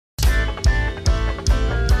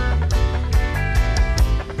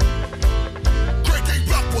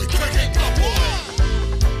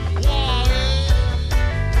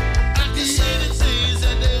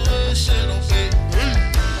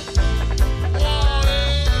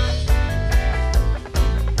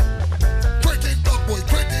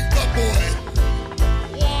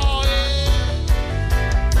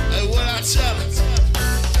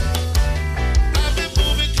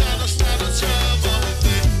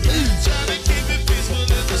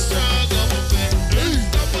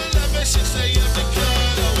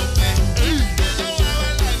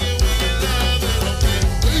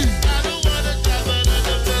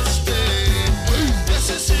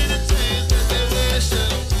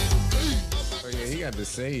the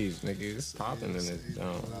sage, nigga. It's popping in this.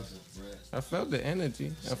 I felt the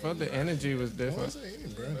energy. I felt the energy was different.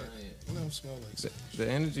 The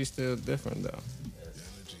energy's still different, though.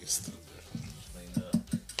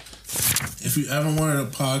 If you ever wanted a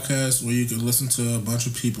podcast where you could listen to a bunch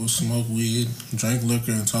of people smoke weed, drink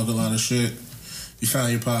liquor, and talk a lot of shit, you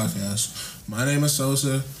found your podcast. My name is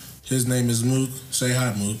Sosa. His name is Mook. Say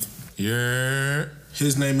hi, Mook. Yeah.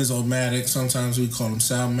 His name is Omatic. Sometimes we call him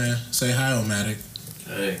Soundman. Say hi, Omatic.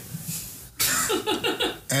 Hey.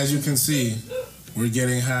 As you can see, we're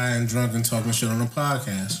getting high and drunk and talking shit on a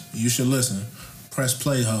podcast. You should listen. Press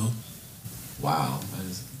play, ho. Wow.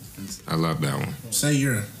 I love that one. Say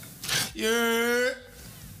you're. Yeah.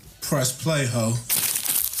 Press play, ho.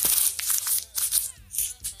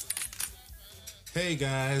 Hey,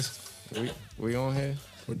 guys. We on here?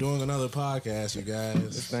 We're doing another podcast, you This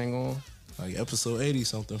guys. thing on? Like episode 80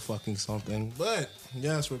 something. But,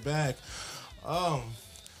 yes, we're back. I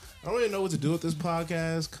don't really know what to do with this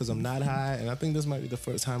podcast because I'm not high, and I think this might be the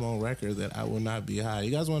first time on record that I will not be high.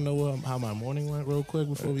 You guys want to know how my morning went real quick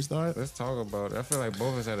before we start? Let's talk about it. I feel like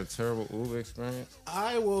both of us had a terrible Uber experience.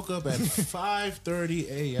 I woke up at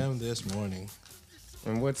 5:30 a.m. this morning.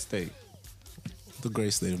 In what state? The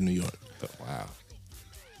great state of New York. Wow.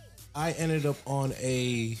 I ended up on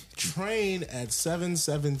a train at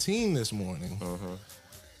 7:17 this morning. Uh-huh.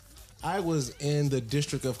 I was in the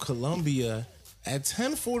District of Columbia at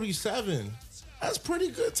 10:47. That's pretty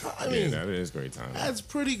good timing. Yeah, that is great timing. That's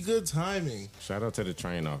pretty good timing. Shout out to the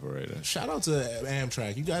train operator. Shout out to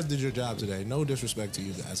Amtrak. You guys did your job today. No disrespect to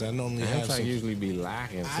you guys. I normally have Amtrak some, usually be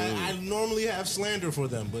lacking, too. I normally have slander for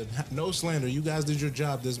them, but no slander. You guys did your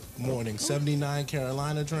job this morning. 79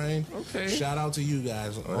 Carolina train. Okay. Shout out to you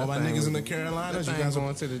guys. All my niggas in the Carolinas. You guys are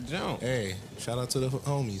going to the jump. Hey, shout out to the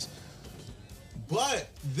homies. But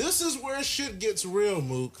this is where shit gets real,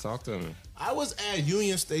 Mook. Talk to me. I was at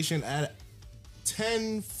Union Station at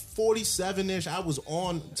 10:47-ish. I was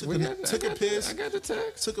on, took a piss. I got the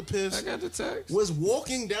text. Took a piss. I got the text. Was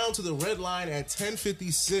walking down to the red line at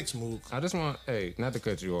 10:56, Mook. I just want, not to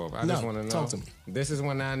cut you off. I No, just want to know. talk to me. This is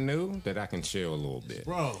when I knew that I can chill a little bit.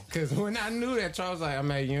 Bro. Because when I knew that Charles was like,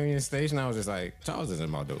 I'm at Union Station, I was just like, Charles isn't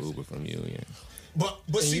about the Uber from Union. But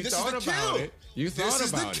And see, you this is thought the about kill. it. You thought This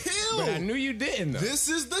is about the it. kill. But I knew you didn't, though. This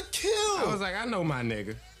is the kill. I was like, I know my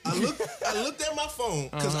nigga. I looked at my phone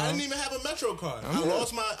because I didn't even have a Metro card. I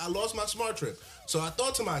lost my Smart Trip. So I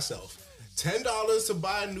thought to myself, $10 to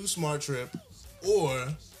buy a new Smart Trip, or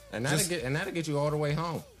And that'll get you all the way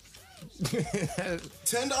home.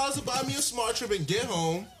 $10 to buy me a Smart Trip and get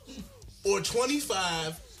home, or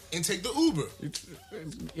 $25 and take the Uber.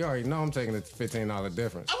 You already know I'm taking the $15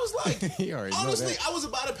 difference. I was like, You already know honestly, that. I was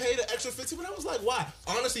about to pay the extra $15, but I was like, why?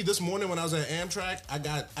 Honestly, this morning when I was at Amtrak, I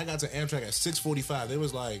got to Amtrak at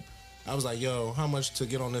 6:45. I was like, yo, how much to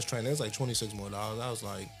get on this train? It was like $26 more. I was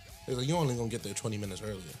like, you only gonna get there 20 minutes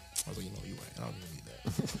earlier. I was like, you're right. I don't even need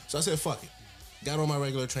that. So I said, fuck it. Got on my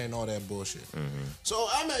regular train, all that bullshit. Mm-hmm. So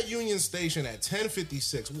I'm at Union Station at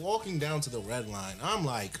 10:56, walking down to the red line. I'm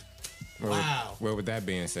like, wow. Well, with that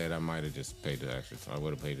being said, I might have just paid the extra. I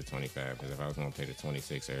would have paid the 25 because if I was going to pay the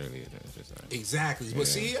 26 earlier, then it's just like, Exactly. But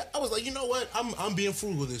see, I was like, you know what? I'm being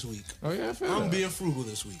frugal this week. Oh yeah, I feel I'm that. being frugal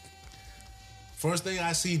this week. First thing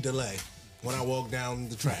I see, delay when I walk down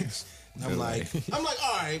the tracks. I'm like,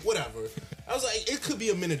 all right, whatever. I was like, it could be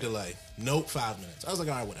a minute delay. Nope, 5 minutes. I was like,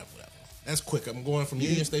 all right, whatever. That's quick. I'm going from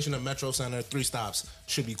Union Station to Metro Center, 3 stops.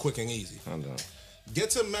 Should be quick and easy. I'm done.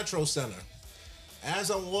 Get to Metro Center.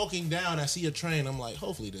 As I'm walking down, I see a train. I'm like,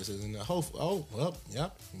 hopefully this isn't a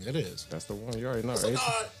yep, it is. That's the one. You already know. It's like,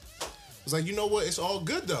 all right. It's like, you know what? It's all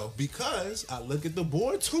good though, because I look at the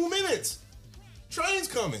board, 2 minutes. Train's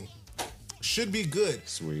coming. Should be good.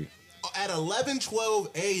 Sweet. At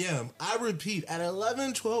 11:12 a.m., I repeat, at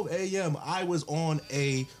 11:12 a.m., I was on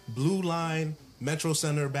a Blue Line Metro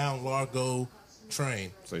Center bound Largo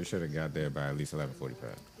train. So you should have got there by at least 11:45.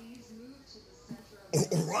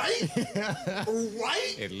 Right?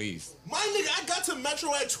 Right? At least. My nigga, I got to Metro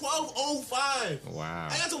at 12:05. Wow.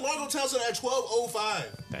 I got to Largo Town Center at 12:05.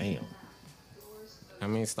 Damn. How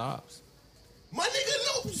many stops? My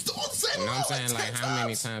nigga, no, don't say You know what I'm like saying? Like, 10 how many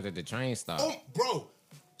times. times did the train stop? Oh, bro.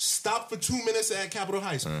 Stop for 2 minutes at Capitol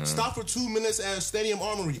Heights. Stop for 2 minutes at Stadium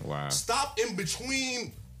Armory. Wow. Stop in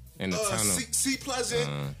between In the tunnel. Sea Pleasant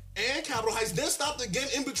and Capitol Heights. Then stopped again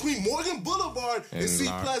in between Morgan Boulevard and Sea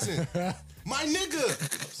Pleasant. My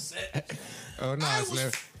nigga. Oh, no, I was-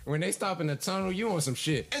 Slim. When they stop in the tunnel, you want some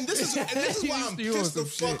shit. And this is why I'm You want pissed the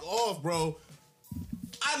some fuck shit. off, bro.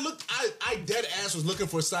 I I dead ass was looking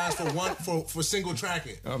for signs for single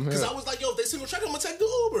tracking. I'm Because here. I was like, yo, if they single track, I'm gonna take the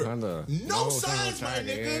Uber. Kinda. No No signs, single my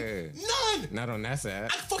tracking, nigga. yeah. None. Not on that side.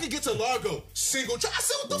 I fucking get to Largo, single track. I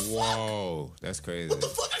said, what the fuck? Whoa, that's crazy. What the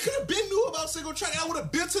fuck? I could have been knew about single track. I would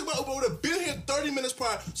have been took my Uber. Would have been here 30 minutes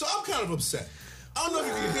prior. So I'm kind of upset. I don't know if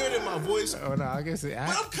you can hear it in my voice, but Oh no, I guess I'm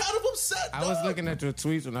kind of upset. I was dog. looking at your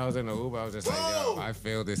tweets when I was in the Uber. I was just like, Bro. yo, I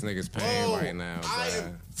feel this nigga's pain Bro, right now.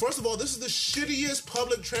 bruh. First of all, this is the shittiest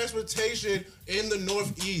public transportation in the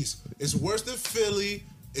Northeast. It's worse than Philly.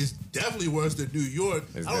 It's definitely worse than New York.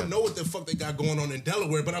 Is I don't that- know what the fuck they got going on in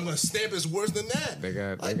Delaware, but I'm gonna stamp it's worse than that. They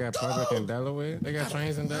got Like, public dog. in Delaware. They got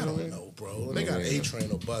trains in I Delaware. don't know, bro. They got Yeah. A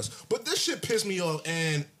train or bus. But this shit pissed me off,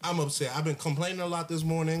 and I'm upset. I've been complaining a lot this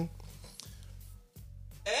morning.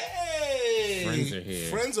 Hey! Friends are here.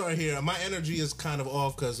 Friends are here. My energy is kind of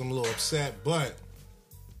off because I'm a little upset, but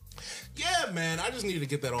yeah, man, I just need to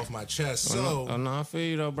get that off my chest. So, Oh no, I feel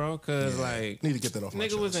you though, bro. Cause like need to get that off my nigga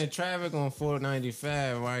chest. was in traffic on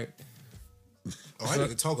 495, right? Oh, I need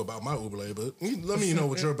to talk about my Uber labor. Let me know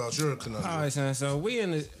what you're about. Your conundrum. All right, son. So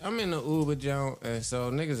I'm in the Uber jump, and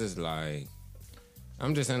so niggas is like,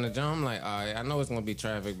 I'm just in the jump. I'm like, all right, I know it's gonna be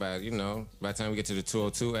traffic, but by the time we get to the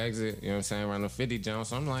 202 exit, you know what I'm saying, around the 50 jump.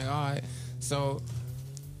 So I'm like, all right. So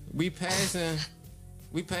we passing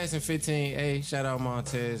 15A. Shout out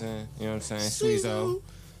Montez and you know what I'm saying, Sweezo.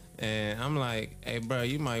 And I'm like, hey, bro,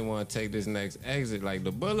 you might want to take this next exit, like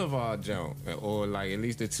the Boulevard jump, or like at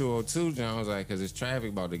least the 202 jump. I was like, because it's traffic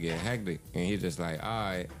about to get hectic. And he just like, all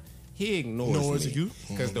right. He ignores me. You?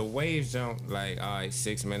 Because the waves jump, like, all right,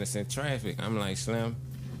 6 minutes in traffic. I'm like, Slim,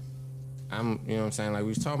 you know what I'm saying? Like, we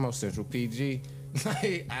was talking about Central PG.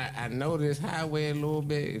 Like, I know this highway a little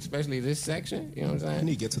bit, especially this section, you know what I'm I saying?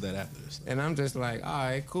 need to get to that after this. And I'm just like, all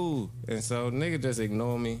right, cool. And so nigga just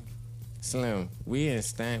ignore me. Slim, we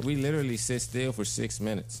literally sit still for 6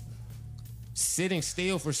 minutes. Sitting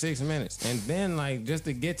still for 6 minutes. And then like just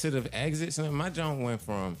to get to the exit, Slim, my jump went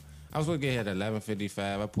from, I was supposed to get here at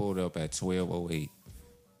 11:55. I pulled up at 12:08.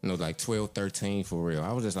 No, like 12:13 for real.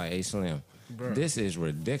 I was just like, hey Slim, this is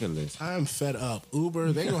ridiculous. I'm fed up.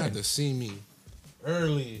 Uber, they gonna have to see me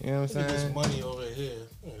early. You know what I'm Look at saying? this money over here.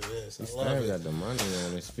 Look at this. I love Still it. got the money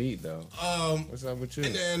on his feet though. What's up with you?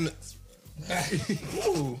 And then,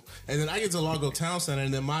 ooh, and then I get to Largo Town Center,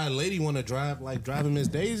 and then my lady want to driving Miss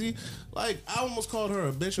Daisy. Like I almost called her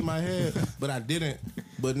a bitch in my head, but I didn't.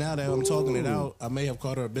 But now that I'm talking it out, I may have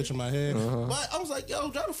called her a bitch in my head. But I was like, yo,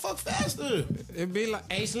 drive the fuck faster. It'd be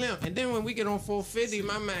like, hey Slim. And then when we get on 450,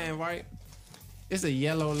 my man, right? It's a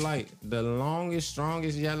yellow light, the longest,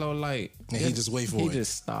 strongest yellow light. And he just wait for He it.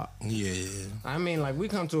 just stop. Yeah. I mean, like we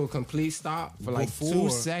come to a complete stop for like Before- 2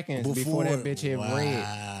 seconds before that bitch hit wow. red.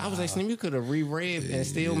 I was like, Slim, you could have re-red and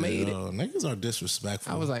still made it. Niggas are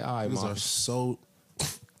disrespectful. I was like, all right, niggas are Marcus. so.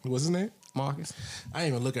 What's his name? Marcus. I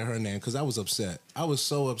didn't even look at her name because I was upset. I was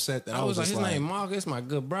so upset that I was like, just his name Marcus, my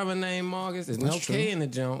good brother named Marcus. There's no That's true. K in the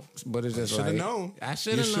jump, but it's just Shoulda like known. I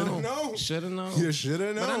should You have shoulda known. known. Should have known. You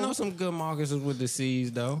shoulda But I know known. some good Marcuses with the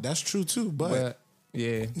C's though. That's true too, But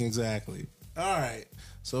yeah, exactly. All right.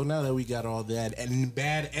 So now that we got all that and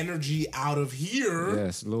bad energy out of here,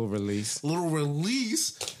 yes, little release. little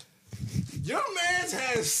release. Your man's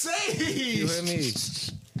has You hear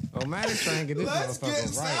saved. me? Oh, man, is trying to get this Let's get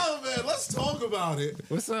motherfucker right. sound, man. Let's talk about it.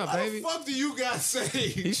 What's up, How baby? the fuck do you got saved?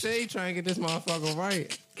 He said he trying to get this motherfucker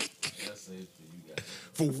right. That's it for you guys.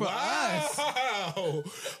 For wow.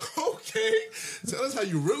 Okay. Tell us how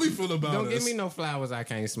you really feel about Don't us. give me no flowers I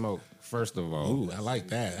can't smoke. First of all, Ooh, I like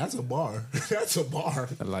that. That's a bar. That's a bar.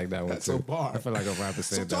 I like that one That's too. a bar. I feel like a rapper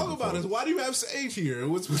said So that. talk about before. it. Why do you have Sage here?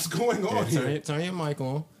 What's going on Yeah, here? turn your mic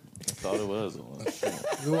on. I thought it was one.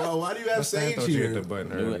 Well, why do you have I Sage thought you hit here? the button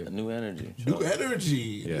New, earlier. new energy. New Chuck.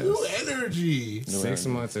 energy. Yes. New energy. 6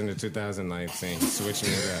 months into 2019, switching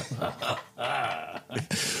it up.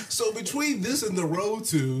 So between this and the road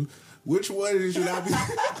to, which one should I be?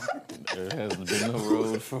 There hasn't been no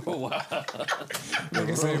road for a while. Like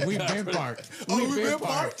I said, we've been parked. Oh, we've been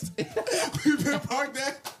parked. We've been parked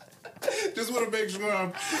there. Just want to make sure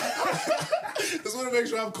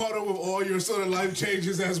I'm caught up with all your sort of life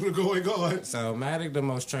changes as we're going on. So, Matic, the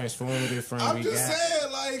most transformative friend I'm we just got.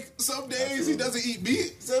 saying, like, some days he doesn't eat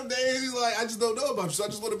meat. Some days he's like, I just don't know about you. So I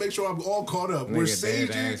just want to make sure I'm all caught up. We're Nigga, Dad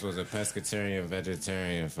saging, Ass was a pescatarian,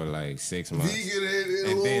 vegetarian for like 6 months. vegan, and a And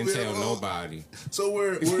little didn't bit tell of- nobody. So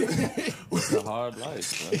we're It's a hard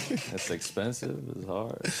life. Man. It's expensive. It's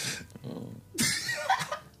hard.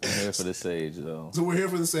 I'm here for the sage though. so we're here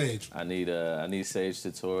for the sage. I need sage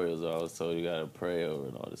tutorials. I was told you gotta pray over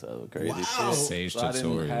and all this other crazy Wow. shit. Sage so I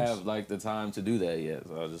didn't tutorials. have like the time to do that yet.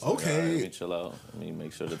 So I was just like, Okay. all right, let me chill out. Let me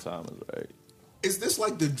make sure the time is right. Is this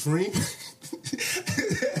like the dream? Is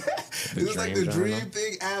this like the Dream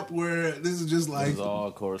Thing app where this is just like It's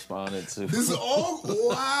all corresponded to. this is all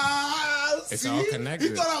wow? It's see? all connected.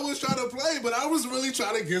 He thought I was trying to play, but I was really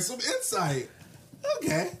trying to get some insight.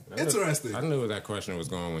 Okay, interesting. I knew where that question was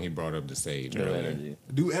going when he brought up the sage New earlier. energy.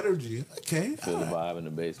 Do energy. Okay, Feel the vibe in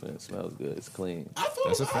the basement. It smells good. It's clean. I feel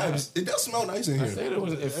That's the a fact. vibes. It does smell nice in here.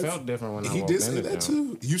 It felt different when I He walked did in say the that joint.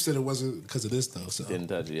 too. You said it wasn't because of this though. So Didn't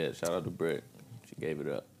touch it yet. Shout out to Britt. She gave it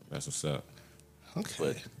up, That's what's up. okay.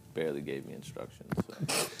 but barely gave me instructions.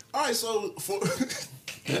 So. All right, so for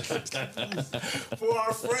for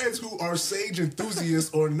our friends who are sage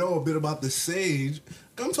enthusiasts or know a bit about the sage,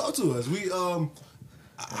 come talk to us. We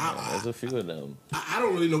There's a few of them. I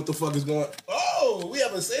don't really know what the fuck is going. Oh, we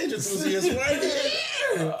have a sage enthusiast right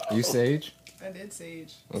here. You sage? I did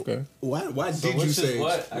sage. Okay. Why So did you which is sage?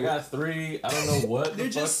 what? I got 3. I don't know what. They're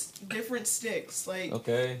the fuck. just different sticks. Like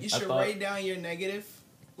Okay, you I should thought- write down your negative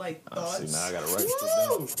like Oh, thoughts. see, now I gotta write this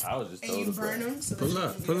Woo! down. I was just and told you to burn them. So that Pull you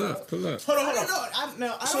up, can pull get up, out. pull up. Hold on, I hold don't on.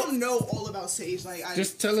 know. I don't know all about sage. Like I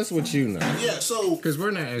Just tell us what you know. Yeah, so Because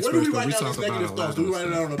we're not where experts, do we but write we down talk these about negative a lot thoughts? of Do we this write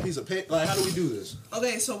it stuff. out on a piece of paper? Like, how do we do this?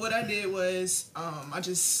 okay. So what I did was I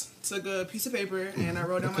just took a piece of paper and I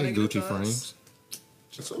wrote down my Okay, negative Gucci thoughts. frames.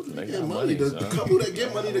 So They get got money. money, The son. couple that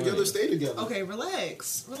get money They got together money. stay together. Okay,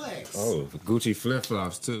 relax. Oh, Gucci flip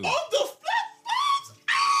flops too. On the flip flops.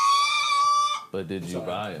 But did you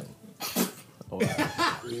buy them? Oh,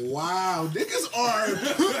 Wow, niggas are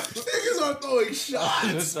throwing just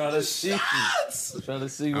shots. trying to see. Shots. Trying to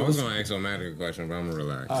see. I What's... was gonna ask Omatic a question, but I'm gonna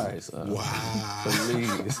relax. All right, son. Wow.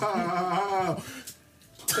 Please.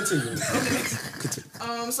 Continue.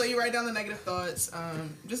 So you write down the negative thoughts,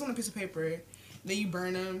 just on a piece of paper. Then you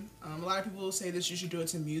burn them. A lot of people say that you should do it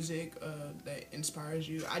to music that inspires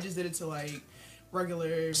you. I just did it to like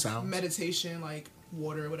regular Sounds? meditation, like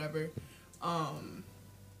water or whatever.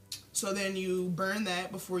 So then you burn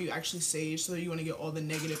that before you actually sage. So you want to get all the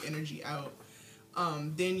negative energy out.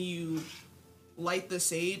 Then you light the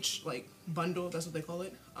sage, like bundle. That's what they call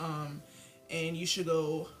it. And you should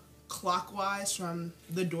go clockwise from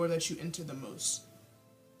the door that you enter the most.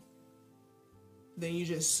 Then you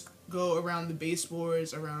just go around the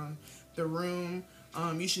baseboards, around the room.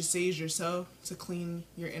 You should sage yourself to clean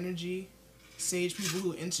your energy. Sage people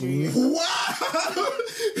who enter you. Wow!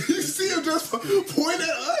 You see him just point at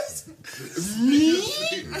us? Me?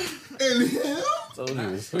 And him? Told you.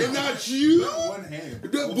 And not you? One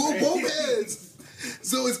hand. Both hands.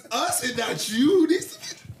 So it's us and not you?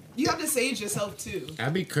 You have to sage yourself too. I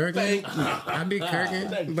be kirking. I be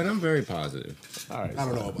kirking, but I'm very positive. All right. I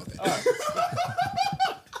don't know about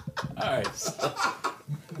that. All right.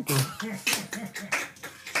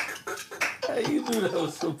 Hey, you knew that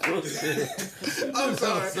was some bullshit. I'm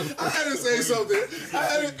sorry. I had to say something. I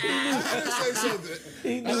had to say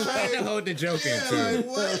something. I tried to hold the joke in Yeah, too. like,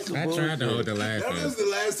 what? I tried to hold the laugh That was in.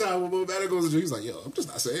 the last time when Matt goes to jail. He's like, yo, I'm just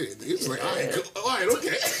not saying anything. He was like, all right, cool. All right,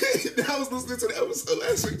 okay. I was listening to the episode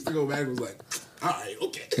last week ago. Matt was like, all right,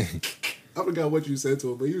 okay. I forgot what you said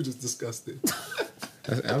to him, but you were just disgusted.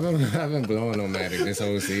 I've been blowing Omatic this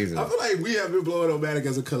whole season. I feel like we have been blowing Omatic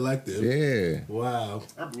as a collective. Yeah. Wow.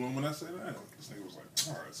 I blew him when I said that. This nigga was like,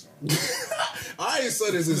 all right, son. I ain't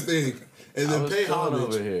son is his thing. And I then was pay chilling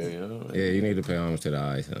homage. over here, you know. Yeah, you need to pay homage to the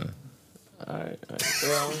eyes, huh? All right.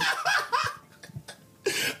 Well,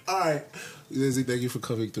 All right. Lizzie, thank you for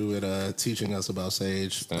coming through and teaching us about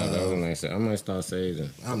Sage. That was a nice. I might start saging.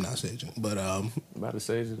 I'm not saging, but about to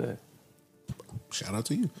say today. shout out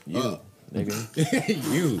to you. You,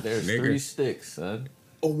 nigga. You, There's nigga. 3 sticks, son.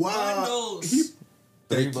 Oh, wow. Bundles. He, 3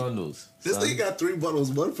 Thank you. bundles. this son. thing got 3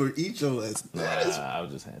 bundles, one for each of us. That is I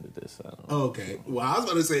was just handed this. I don't know. okay. Well, I was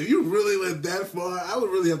about to say, if you really went that far, I would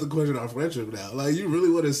really have to question our friendship now. Like, you really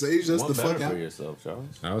want to sage us Want the better fuck out? for yourself,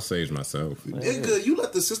 Charles. I'll sage myself. Nigga, you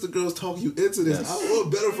let the sister girls talk you into this. Yes. I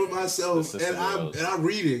want better for myself, The sister girls. and I'm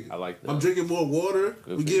reading. I like that. I'm drinking more water.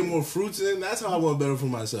 Good We for getting you. more fruits in. That's how I want better for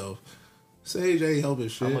myself. Sage ain't helping How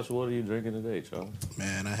shit. much water are you drinking today, Charles?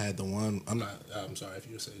 Man, I had the one. I'm sorry if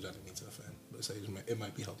you're Sage. I didn't mean to offend. But Sage, it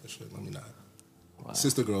might be helping shit. Let me not. Wow.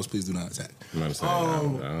 Sister girls, please do not attack. I'm not saying.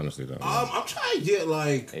 I honestly don't. know. I'm trying to get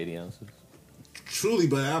like 80 ounces. truly,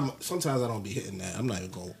 but sometimes I don't be hitting that. I'm not even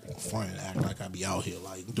going to front and act like I be out here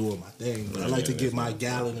like doing my thing. But I like to get my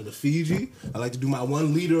gallon of the Fiji. I like to do my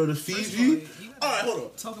 1 liter of the Fiji. All right, hold on.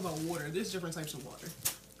 Talk about water. There's different types of water.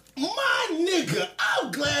 My nigga,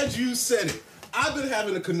 I'm glad you said it. I've been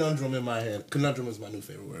having a conundrum in my head. Conundrum is my new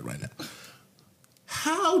favorite word right now.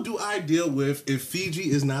 How do I deal with if Fiji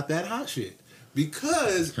is not that hot shit?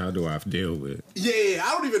 Because How do I deal with it? yeah,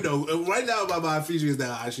 I don't even know. Right now, my mind Fiji is that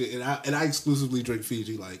hot shit, and I exclusively drink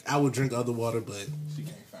Fiji. Like I would drink other water, but She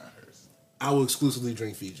can't find hers. I will exclusively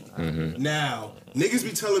drink Fiji. Now, niggas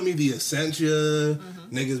be telling me the Essentia,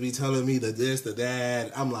 niggas be telling me the this, the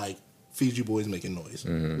that. I'm like, Fiji boys making noise.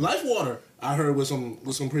 Life water, I heard was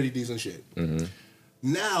some pretty decent shit.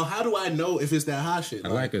 Now, how do I know if it's that hot shit? I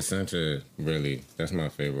like Essentia, really. That's my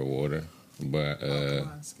favorite water. But,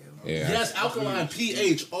 Alkaline scale. yeah. Yes, alkaline,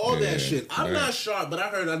 pH, all Yeah, that shit. I'm right. not sharp, but I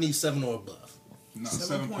heard I need 7 or above. No,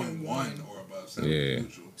 7.1 7.1 or above. 7 Yeah.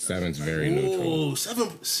 neutral. 7's very neutral. Oh,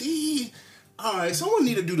 7. See, all right. Someone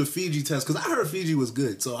need to do the Fiji test because I heard Fiji was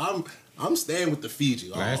good. So I'm staying with the Fiji.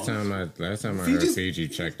 Last time I heard Fiji's- Fiji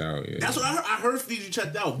checked out. Yeah. That's what I heard. I heard Fiji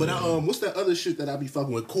checked out, but what's that other shit that I be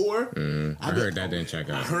fucking with? Core. I heard that didn't check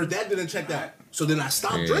I out. heard that didn't check out. So then I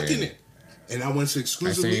stopped Yeah. drinking it, and I went to I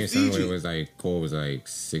exclusively seen somewhere Fiji. it was like core was like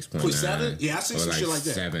 6.9. 0.7? Yeah, I seen or some like shit like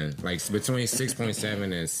that. 7, like between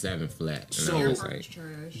 6.7 and 7 flat. And So- I Deer was Park like, is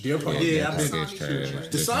trash. Deer Park. yeah, Yeah, that I've been. is trash.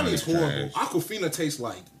 Dasani is horrible. trash. Aquafina tastes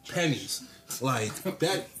like pennies. Like that.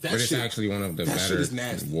 That But it's shit. actually one of the that shit better is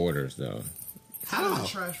nasty. waters though. How?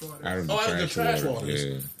 Trash water. Out of the Oh, out of the trash waters.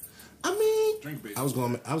 Yeah. I mean, Drink bait. I was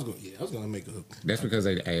gonna make a. That's because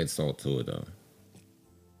they add salt to it though.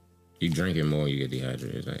 You drink it more, you get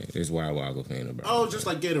dehydrated. It's wild Aquafina, bro. Oh, just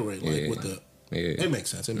like Gatorade, like Yeah. with the. yeah. It makes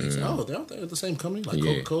sense. It makes sense. Oh, they're the same company, like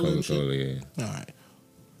Yeah, Coca-Cola and shit. Coca-Cola, yeah. All right.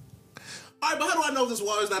 All right, but how do I know if this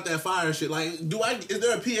water is not that fire and shit? Like, is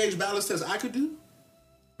there a pH balance test I could do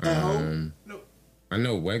at home? Nope. I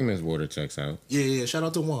know Wegmans water checks out. Yeah. Shout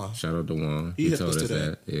out to Juan. Shout out to Juan. He He hit told us us to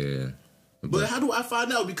that. Yeah. But how do I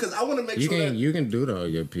find out? Because I want to make You sure can that. you can do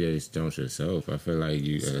your pH joints yourself. I feel like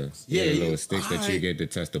you Yeah, the you- little sticks that you alright. get to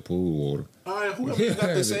test the pool water. All right, whoever got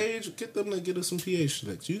Yeah. the sage, get them to get us some pH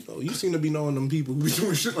checks. You seem to be knowing them people who be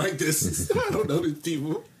doing shit like this. I don't know these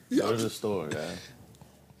people. Go Y'all to the store, guys.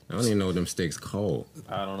 I don't even know what them sticks called.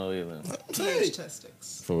 I don't know either. Hey. pH test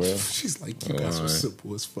sticks. For real? She's like, you guys are alright.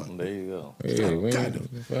 simple as fuck. There you go. Yeah, we Kind ain't,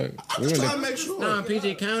 of. fuck. I'm We just in trying the- to make sure. Nah,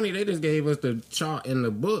 PG County, they just gave us the chart in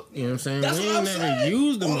the book. You know what I'm saying? That's we what ain't I'm never saying.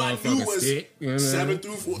 used the All I knew motherfucking was stick. You know what I 7 mean?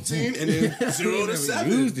 through 14, and then 0 We to never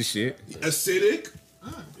 7. used the shit. Acidic.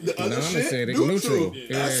 The other shit, Non-acidic, neutral. neutral.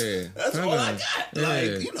 Yeah. That's all I got.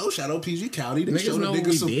 Yeah. Like, shout out PG County. They Niggas showed know the what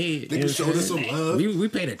we niggas some. did. You know Niggas what showed I'm us some saying? love. We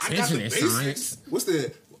paid I got attention the in basics. science. What's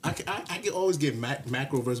the? I can always get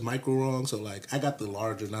macro versus micro wrong. So like, I got the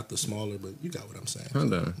larger, not the smaller. But you got what I'm saying.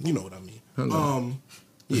 Hold on. You know what I mean. Hold on.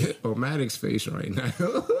 Omatic's face right now.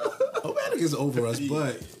 Omatic is over us,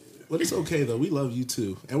 but it's okay though. We love you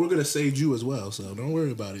too, and we're gonna sage you as well. So don't worry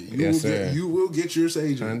about it. Yes, sir. You will get your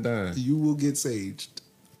saging. I'm done. You will get saged.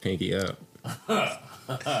 Pinky up.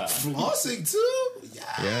 Flossing too?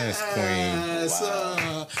 Yes,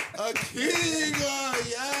 queen. A king.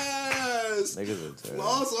 Yes. Niggas are terrible.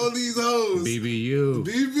 Floss on these hoes. BBU.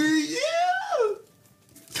 BBU.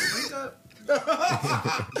 Wake up.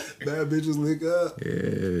 Bad bitches lick up.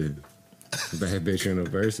 Yeah. Bad bitch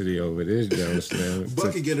university over this Joe Slim.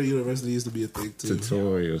 Bucket Getter University used to be a thing too.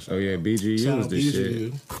 Tutorials. Oh yeah, BGU Shout was out the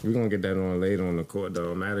BGU. shit. We're gonna get that on later on the court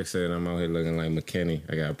though. Maddox said I'm out here looking like McKinney.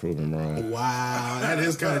 I gotta prove him wrong. Wow, that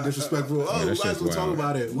is kind of disrespectful. Oh, that we might shit's as well talk wild.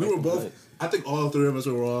 about it. We were both. I think all three of us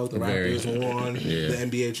were wrong. The Very. Raptors won Yeah. the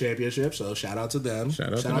NBA championship, so shout out to them.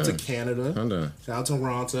 Shout out to to them. Canada. Hold on. Shout out to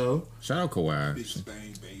Toronto. Shout out Kawhi. Big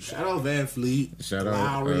Spain, baby. Shout out Van Fleet. Shout out,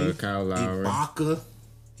 Lowry. Kyle Lowry.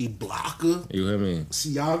 Ibaka. You hear me?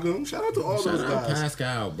 Siakam. Shout out to all Shout those out guys.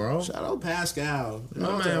 Pascal, bro. Shout out Pascal. Shout My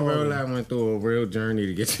out to man all of them. Rollout went through a real journey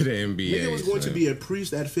to get to the NBA. Nigga was going to son. be a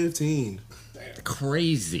priest at 15.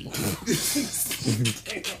 crazy.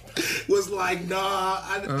 Was like, nah.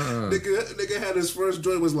 Nigga had his first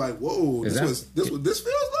joint. Was like, whoa. Is This what this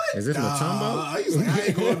feels like. Is this Mutombo? I was like, I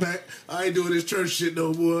ain't going back. I ain't doing this church shit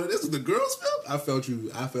no more. This is the girls' film. I felt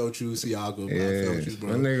you, Siago. Yeah, I felt you, bro.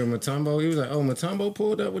 my nigga Mutombo, he was like, "Oh, Mutombo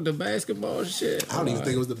pulled up with the basketball shit." I don't even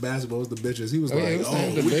think it was the basketball. It was the bitches. He was Oh, yeah, like, he was oh,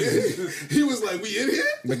 saying the we in bitches. here? He was like, we in here?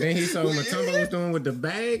 But then he saw what We in Mutombo here? was doing with the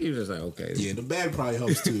bag. He was just like, "Okay, Yeah, the bag probably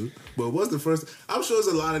helps too. But what's the first? I'm sure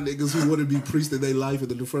there's a lot of niggas who want to be priests in their life, and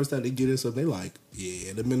then the first time they get in, so they like,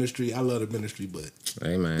 yeah, the ministry. I love the ministry, but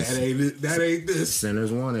hey man, that ain't it. That ain't this.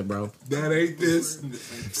 sinners want it, bro. That ain't this.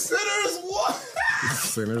 Sinners what?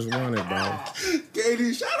 Sinners want it, bro."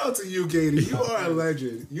 Katie, shout out to you, Katie. You are a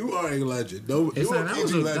legend. You are a legend. No, It's you are not, a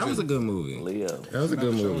PG legend. that was a good movie. Leo. That was a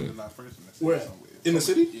good movie. Where? In the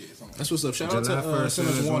city? Yeah, somewhere. That's what's up. Shout out July to 1st, Sinners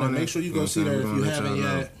Sinners One, and Wanted. make sure you You know go what see I'm that saying? if We're you gonna let haven't y'all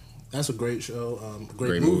know. yet. That's a great show. Great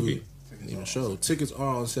Great movie. movie. didn't even show. Tickets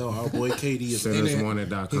are on sale. Our boy KD is in it.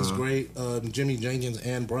 Sinnerswanted.com. He's great. Jimmy Jenkins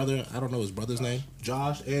and brother, I don't know his brother's name,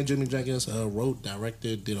 Josh and Jimmy Jenkins wrote,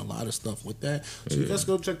 directed, did a lot of stuff with that. So let's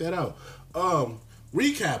go check that out.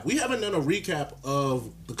 Recap. We haven't done a recap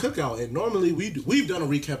of the cookout, and normally we've done a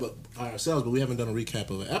recap of ourselves, but we haven't done a recap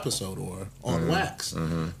of an episode or on wax.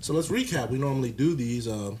 So let's recap. We normally do these.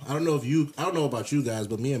 I don't know about you guys,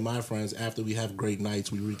 but me and my friends, after we have great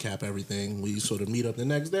nights, we recap everything. We sort of meet up the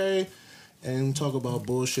next day and talk about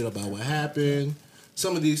bullshit about what happened.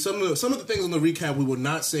 Some of the things on the recap we will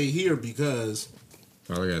not say here because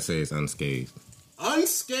all I gotta say is unscathed.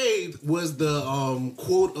 Unscathed was the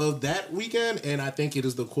quote of that weekend, and I think it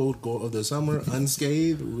is the quote of the summer.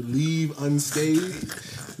 Unscathed, leave unscathed,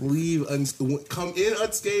 come in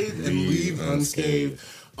unscathed and leave unscathed.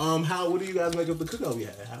 What do you guys make of the cookout we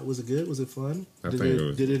had? Was it good? Was it fun?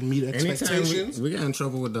 Did it meet expectations? We got in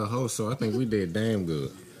trouble with the host, so I think we did damn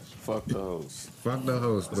good. Fuck the host. Fuck the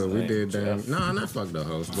host, but we did damn. No, not fuck the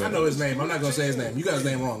host. But I know his name. I'm not gonna say his name. You got his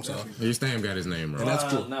name wrong, so. Your Stam got his name wrong. And that's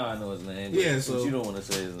cool. Now I know his name. Yeah, but so you don't want to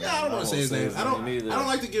say his name. Yeah, I don't want to say his name. I don't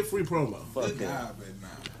like to get free promo. Fuck him.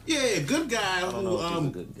 Yeah, good guy. I don't know if he's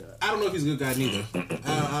a good guy. I don't know if he's a good guy neither.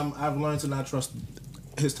 I've learned to not trust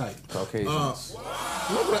his type. Caucasians.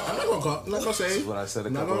 I'm not gonna say. This is what I said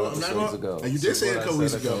a couple episodes ago. You did say it a couple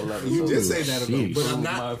weeks ago. You did say that ago, but I'm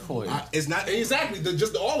not. My point. It's not exactly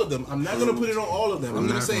just all of them. I'm not gonna put it on all of them. I'm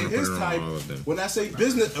gonna say his type. When I say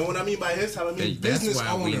business, and what I mean by his type, I mean business owner.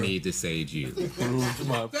 That's why we need to sage you.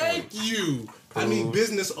 Thank you. I mean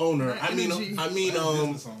business owner. I mean,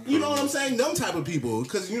 you know what I'm saying? Them type of people,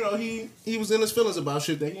 because he was in his feelings about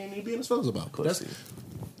shit that he didn't need to be in his feelings about.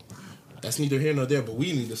 That's neither here nor there, but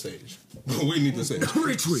we need the sage. We need the sage.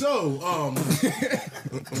 So,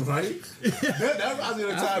 right? That reminds me of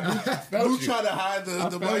the time Luke tried to hide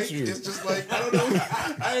the mic. It's just like, I don't know.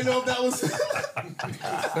 I didn't know if that was...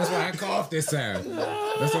 That's why I coughed this time.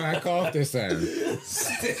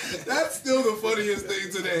 That's still the funniest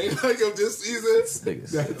thing today. Like, of this season.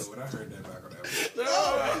 When I heard that back on that No,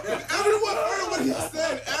 everyone heard what he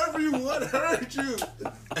said. Everyone heard you.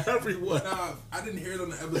 Everyone. Nah, I didn't hear it on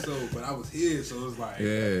the episode, but I was here, so it was like...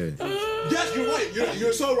 Yeah. Yes, you're right.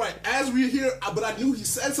 You're so right. As we hear, but I knew he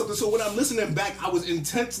said something, so when I'm listening back, I was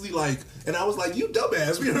intensely like, and I was like, you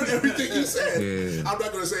dumbass, we heard everything you said. Yeah. I'm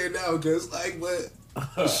not going to say it now, because, but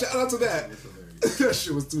shout out to that. That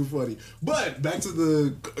shit was too funny. But back to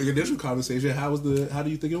the initial conversation, how do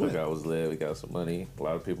you think it went? I was lit. We got some money. A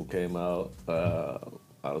lot of people came out. A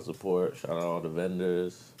lot of support. Shout out all the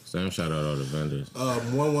vendors. Same shout out all the vendors.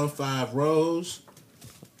 115 Rose.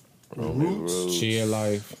 Roots. Chia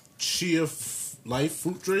Life. Chia Life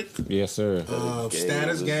fruit drink. Yes, sir.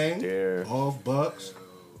 Status Gang. There. Off Bucks.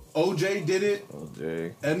 OJ did it.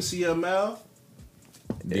 OJ. MCML.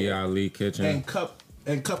 D. Ali Kitchen.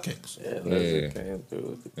 And cupcakes. Yeah. Came through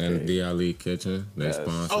with the and cake. D. Ali Kitchen. They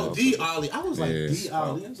sponsored. Oh, D. Ali. I was like, D.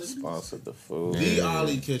 Ali. Sponsored the food. D.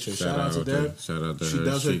 Ali Kitchen. Shout out to them. Shout out to her. She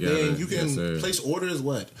does her thing. You can place orders,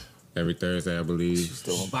 what? Every Thursday, I believe.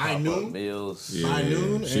 By noon? Meals. Yeah. By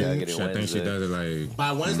noon? I think she does it like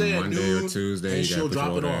by Wednesday at Monday noon, or Tuesday. and she'll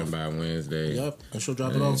drop it off. By Wednesday. Yep, and she'll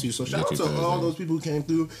drop it off to you. So shout out to all those people who came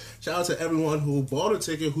through. Shout out to everyone who bought a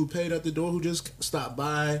ticket, who paid at the door, who just stopped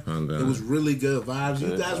by. It was really good vibes.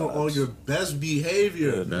 You guys were on your best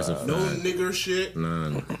behavior. That's a fact. No nigger shit.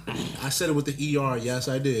 None. I said it with the ER. Yes,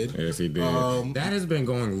 I did. Yes, he did. That has been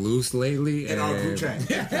going loose lately. In our group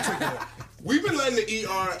chat. We've been letting the ER,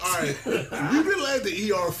 alright, we've been letting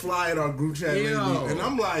the ER fly in our group chat lately. And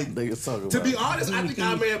I'm like, to be honest, I think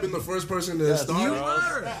I may have been the first person to start. You were.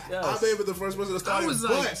 I may have been the first person to start. I was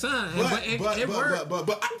like, son, but it worked.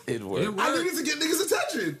 But it worked. I needed to get niggas'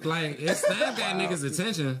 attention. Like, it's that got niggas'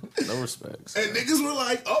 attention. No respects. And niggas were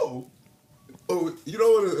like, oh, you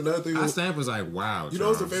know what another thing Our was? stamp was like, wow. You know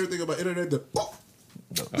what's the favorite thing about internet? I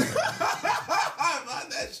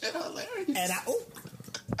find that shit hilarious. And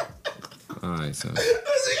all right, son.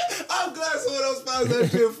 I'm glad someone else finds that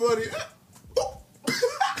shit funny.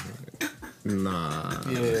 Nah.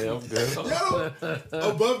 Yeah, I'm good. Yo,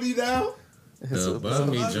 above me now? The above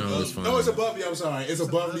me jump was funny. No, it's above me. I'm sorry. It's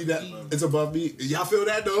above me. It's above me. Y'all feel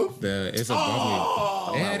that though? It's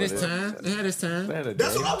above me. It had its time.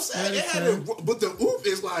 That's what I'm saying. But the oop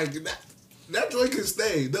is like that joint can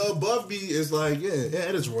stay. The above me is like, yeah, it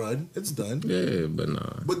had its run. It's done. Yeah, but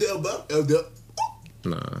nah. But the above,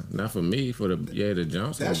 nah, not for me. For the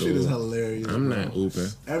jumps. That shit is hilarious. I'm not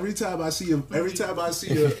ooping. Every time I see a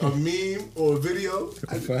meme or a video,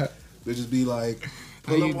 they just be like,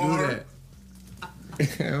 how you do that?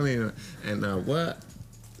 I mean, and what?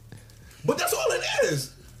 But that's all it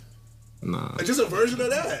is. Nah, It's just a version of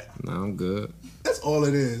that. nah, I'm good. That's all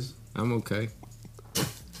it is. I'm okay.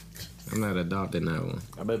 I'm not adopting that one.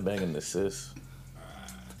 I've been banging the sis.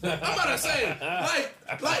 I'm about to say,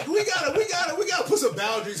 like we gotta put some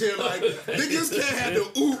boundaries here. Like niggas can't have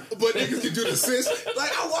the oop, but niggas can do the sis. Like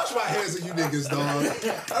I wash my hands of you niggas, dog.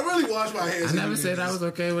 I really wash my hands. I of never you said niggas. I was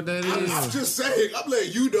okay with that I'm either. just saying. I'm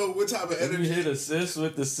letting you know what type of If you energy. hit a sis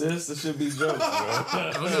with the sis, it should be jokes,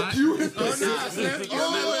 bro. You hit the Oh, sis. nah, Slim, you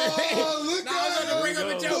Oh, look I was at gonna bring him.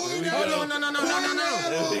 up a joke. There we Hold go. on, no.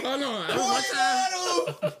 Hold on. One time,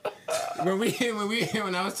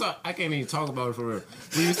 when I was talking, I can't even talk about it for real.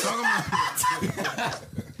 We was talking about,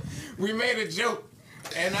 we made a joke,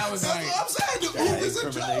 and I was like, I'm saying the oop is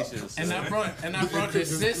a joke. Incriminations. and I brought the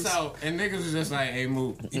sis out, and niggas was just like, "Hey,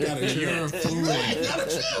 Mook, You gotta chill. you're You fooling,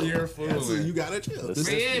 gotta chill. you're So fooling." you gotta chill. This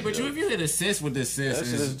But yeah, but if you hit a sis with the sis, That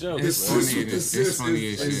shit is joke, it's bro. funny. The sis It's funny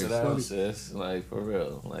is- as is- shit. Sit down, sis. Like, for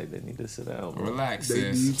real. Like, they need to sit down, bro. Relax,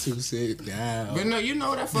 They sis. need to sit down. But no, you know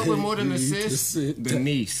what I fuck with more than the They need to sis? sit The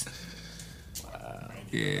niece.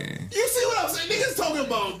 Yeah. You see what I'm saying? Niggas talking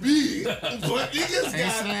about me, but niggas Hey,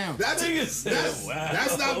 got Slim. that's Niggas said, wow.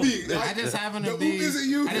 that's not me. I just happen to The be. oop isn't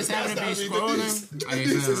you. I just happen to be That's not me. The niece. scrolling. The Hey,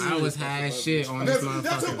 niece Slim, isn't I me. was high as shit on this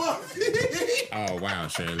That's motherfucker. above me. Oh wow,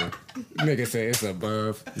 Shirley. Nigga say it's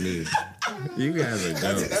above me. You guys are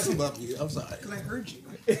That's jokes. above me. I'm sorry. Cause I heard you.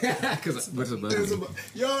 Cause what's above It's me?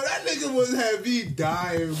 above- Yo, that nigga was had me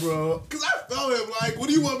dying, bro. Cause I felt him like, what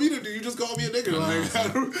do you want me to do? You just call me a nigga.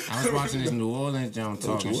 Like, I was watching this New Orleans Joan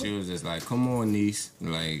talking. She was just like, "Come on, niece."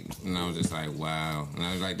 Like, and I was just like, "Wow." And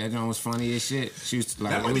I was like, "That Joan was funny as shit." She was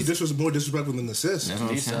like, that might it be was, more disrespectful than the sis. That's what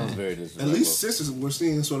I'm He sounds saying. very At disrespectful. least sisters we're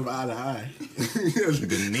seeing sort of eye to eye.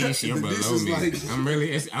 The niece, you're The niece below is me.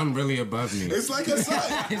 like- I'm really above me. It's like a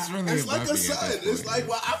son. It's really It's like above a me at son. this It's point. like,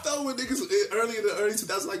 well, I felt with niggas early in the early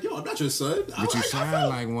 2000s, like, yo, I'm not your son. But you I sound felt-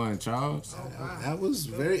 like one, Charles. That was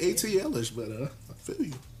very ATL-ish, but I feel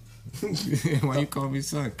you. Why you call me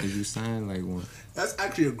son? Cause you sound like one. That's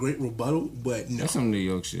actually a great rebuttal, but no. That's some New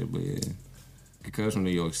York shit, but yeah. Because from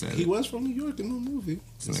New York said He it. was from New York in the movie.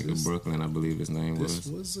 It's nigga Brooklyn, I believe his name This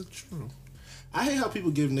was. was true. I hate how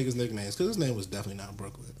people give niggas nicknames because his name was definitely not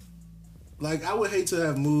Brooklyn. Like, I would hate to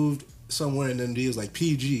have moved somewhere and then he was like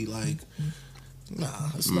PG. Like, nah,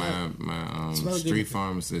 it's not. My not a good street thing.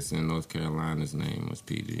 pharmacist in North Carolina's name was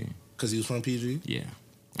PG. Because he was from PG. Yeah.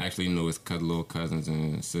 I actually knew his little cousins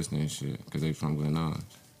and sister and shit because they from Glen Orange.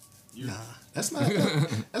 Nah, that's not.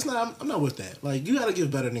 That's not. I'm not with that. Like, you gotta give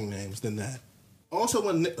better nicknames than that. Also,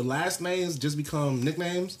 when last names just become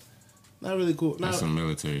nicknames, not really cool. Nah, That's some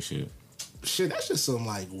military shit. shit, that's just some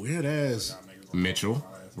like weird ass. Mitchell,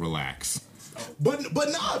 relax. But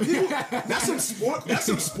nah, people, that's some sport. That's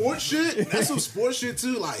some sport shit. That's some sport shit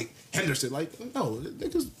too. Like Henderson. Like, no,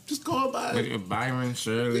 niggas just call by. But Byron,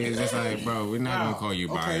 Shirley, it's just like, bro, we're not gonna call you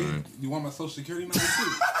Byron. You want my social security number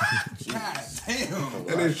too? God damn.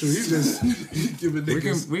 That ain't true. He just he giving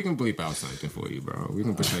niggas. We can bleep out something for you, bro. We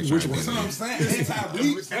can protect your Which one? That's what I'm identity.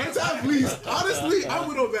 saying. Anti-bleach. Anti-bleach. Honestly, I'm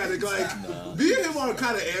with Omatic. Like, me and him are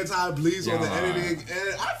kind of anti-bleach on the Yeah. editing,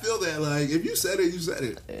 and I feel that like if you said it, you said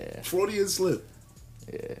it. Yeah. Freudian slip.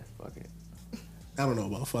 Yeah, fuck it. I don't know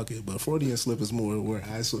about fuck it, but Freudian slip is more where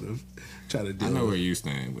I sort of try to deal. I know with. where you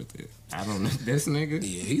stand with it. I don't know. This nigga,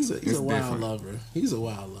 Yeah, he's It's a wild different. lover. He's a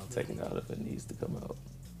wild lover. Take it out if it needs to come out.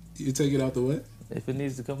 You take it out the way? If it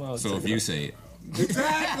needs to come out, so take if it you out. say it,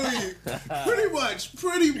 Exactly.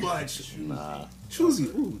 Pretty much. Nah,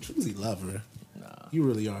 Choosy lover. nah. You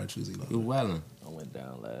really are a choosy you lover. wellin'. I went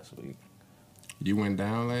down last week. You went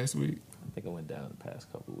down last week I think I went down the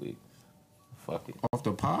past couple weeks. Fuck it. off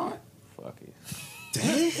the pod. Fuck it.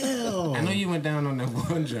 Damn. I know you went down on that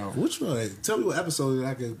one jump. Which one? Tell me what episode that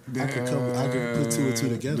I could put two and two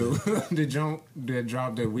together. The jump that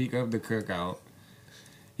dropped the week of the cookout.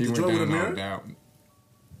 He The went joint with down the all mirror? down.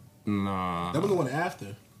 Nah. That was the one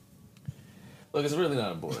after. Look, it's really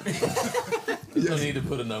not important. There's no need to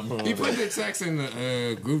put a number on He it. put the text in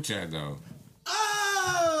the group chat though.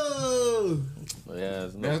 Oh, But yeah,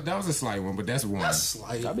 it's no, That was a slight one, but that's one. that's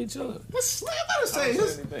slight. I be chilling. That's slight. I'm about to say I don't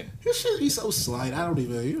his, say anything. his shit be so slight. I don't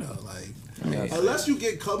even, like. Yeah. Unless you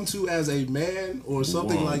get come to as a man or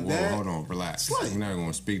something Whoa, like whoa, that. Hold on, relax. Slight. We're not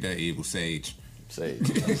gonna speak that evil sage. Say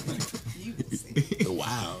You can say.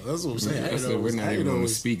 Wow, that's what I'm saying. I That's ain't it, we're always- not I even ain't gonna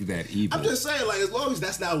always- speak that evil. I'm just saying, like, as long as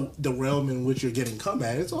that's not the realm in which you're getting come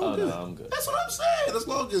at, it's all Oh, no, good. I'm good. That's what I'm saying. As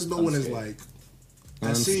long as no one is scared. like,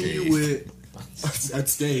 I seen you Unscathed. with.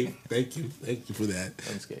 Unscathed. Thank you for that.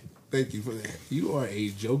 unscathed. Thank you for that. You are a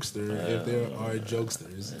jokester if there are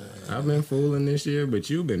jokesters. I've been fooling this year, but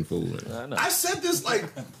you've been fooling. I know. I said this like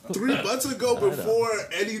 3 months ago before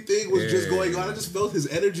anything was just going on. I just felt his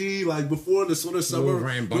energy like before the sort of summer. Little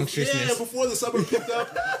rambunctiousness. Yeah, before the summer picked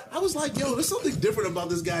up. I was like, yo, there's something different about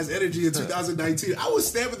this guy's energy in 2019. I was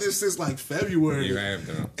stabbing this since like February. You have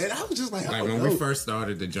though. And I was just like, I Like don't when know. we first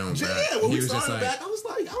started the jump back, Yeah, when he we was just started like, back, I was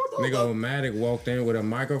like, I don't know. nigga about- Omatic walked in with a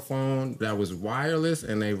microphone that was wireless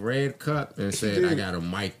and a red cup and said, did. I got a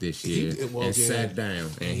mic this year. did walk And in. sat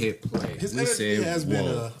down and hit play. His We energy said, has been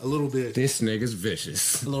whoa, a little bit. this nigga's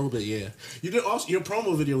vicious. A little bit, yeah. You did also your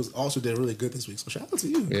promo videos also did really good this week. So shout out to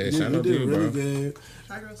you. Yeah, you shout out to did you, really bro. good.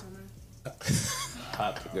 Hi, girl, summer.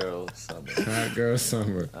 Hot girl summer. Hot girl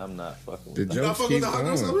summer. I'm not fucking The with that. You not jokes fucking keep with the hot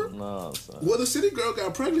girl going. summer? No, son. Well, the city girl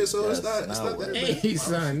got pregnant, so it's Yes, not now that what? bad. Hey,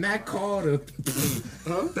 son, that call to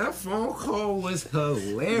that phone call was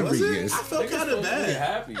hilarious. Was it? I felt Niggas kind of supposed to be bad.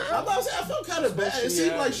 happy. I'm about to say I felt kind of bad. It Especially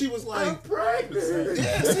seemed like happy. she was like, pregnant.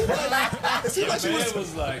 yeah, it seemed like she Man was.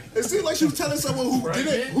 was like, It seemed like she was telling someone who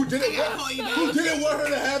didn't I'll call you who now. didn't want her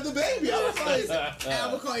to have the baby. I was like,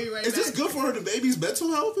 I will call you right is now. this good for her, the baby's mental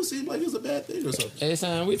health? It seemed like it's a bad thing or something. Hey,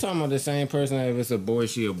 son, we talking about the same person that if it's a boy,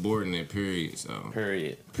 she aborting it, period. So,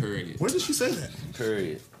 period. period. Where did she say that?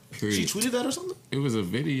 Period. She Period. tweeted that or something? It was a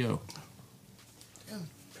video.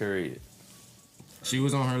 Period. She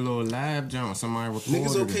was on her little live jump. Somebody recorded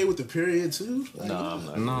Niggas okay it. with the period too? Like, No,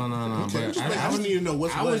 I'm not. No. Okay, But I just need to know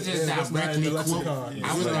what's I was just what's not in directly the quoting. lexicon.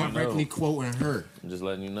 I was Let me directly know. quoting her. I'm just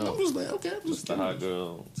letting you I'm know. just like, okay, I'm It's just the hot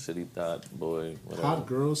girl, city thought boy, whatever. hot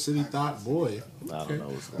girl, city thought boy. I don't know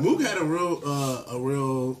what's going Mook had a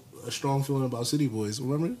real strong feeling about City Boys.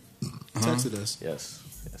 Remember? Texted us. Yes,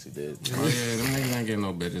 he did. Oh yeah, them niggas ain't getting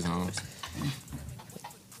no bitches home.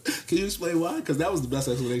 Can you explain why? Because that was the best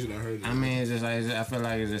explanation I heard. I mean, it's just like I feel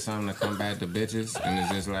like it's just something to come back to bitches, and it's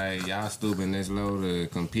just like y'all stooping this low to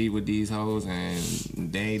compete with these hoes,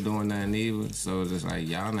 and they ain't doing nothing either. So it's just like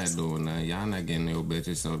y'all not doing nothing, y'all not getting no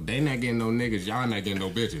bitches, so they not getting no niggas, y'all not getting no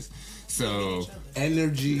bitches. So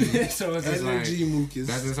energy. so it's just Energy, like Mook.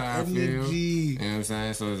 that's just how I feel. Energy. You know what I'm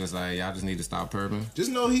saying? So it's just like y'all just need to stop perping. Just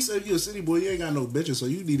know he said if you a city boy, you ain't got no bitches, so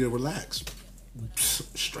you need to relax.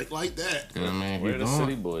 Straight like that. Cause I mean, if Where you the doing,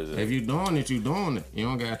 city boys at? if you doing it, you doing it. You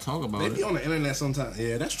don't gotta talk about They it. be on the internet sometimes.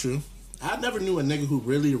 Yeah, that's true. I never knew a nigga who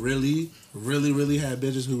really had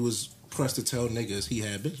bitches who was pressed to tell niggas he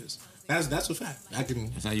had bitches. That's a fact.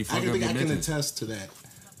 That's how you fuck I can up think your I can bitches. attest to that.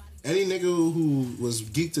 Any nigga who was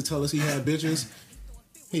geeked to tell us he had bitches,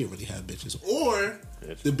 he didn't really have bitches. Or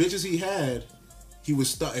the bitches he had, he was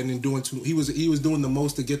stuck and then doing too. He was doing the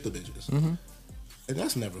most to get the bitches, and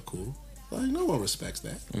that's never cool. Like no one respects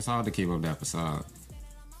that. It's hard to keep up that facade.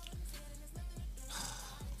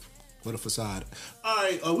 What a facade. All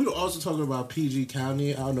right, we were also talking about PG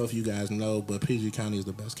County. I don't know if you guys know, but PG County is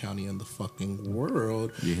the best county in the fucking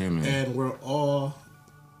world. You hear me? And we're all,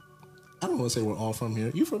 I don't want to say we're all from here.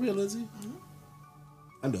 You from here, Lindsay?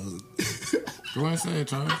 I know. Go ahead and say it,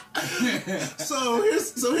 Charles. So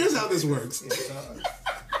here's how this works.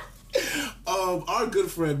 Our good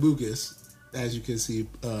friend Lucas, as you can see,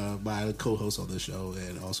 my co-host on the show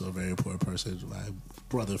and also a very important person, my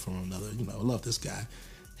brother from another, I love this guy.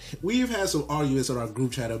 We've had some arguments on our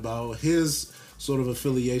group chat about his sort of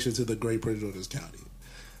affiliation to the Great Prince George's County.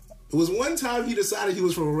 It was one time he decided he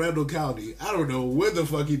was from Randall County. I don't know when the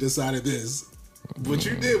fuck he decided this, but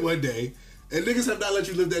you did one day, and niggas have not let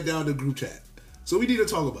you live that down in the group chat. So we need to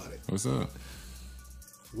talk about it. What's up?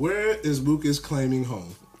 Where is Lucas claiming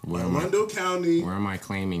home? Where am I? Arundel County. Where am I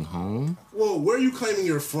claiming home? Well, where are you claiming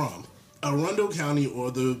you're from? Arundel County or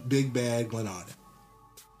the big bad Glen Arden?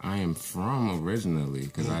 I am from originally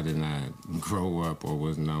because I did not grow up or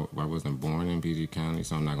I wasn't born in PG County,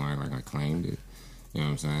 so I'm not gonna act like I claimed it. You know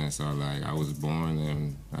what I'm saying? So like I was born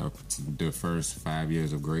in the first 5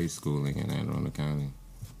 years of grade schooling in Anne Arundel County.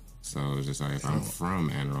 So it's just like if I'm from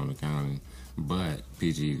Anne Arundel County, but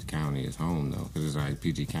PG County is home though, because it's like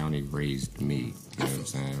PG County raised me. You know what I'm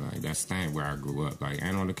saying? Like that's where I grew up. Like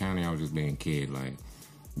Anne Arundel County, I was just being a kid, like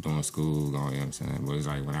doing school, you know what I'm saying? But it's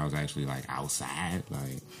like when I was actually like outside,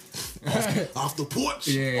 like Off the porch.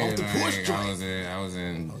 yeah, Off the like, porch joint. I was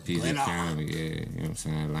in PG Glen Arden. County, yeah, you know what I'm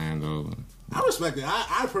saying? Landover. I respect it.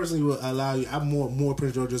 I personally will allow you. I'm more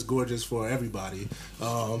Prince George's gorgeous for everybody.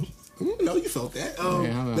 You felt that.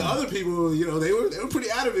 The other people, they were pretty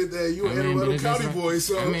adamant that you were Anne Arundel County boy.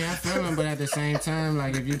 So I mean, I feel him, but at the same time,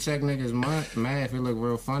 like if you check niggas' math, it look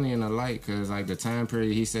real funny in the light because like the time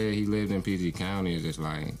period he said he lived in PG County is just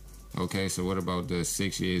like, okay, so what about the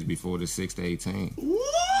 6 years before the 6 to 18? Woo!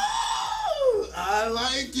 I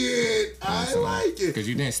like it. I like it. Because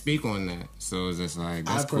you didn't speak on that. So it's just like,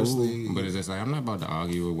 that's cool. But it's just like, I'm not about to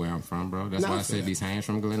argue with where I'm from, bro. That's why I said these hands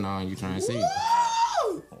from Glenard, you trying to see.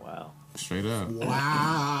 Wow. Straight up.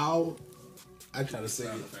 Wow. I try to say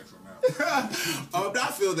it.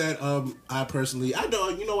 I feel that I personally, I know,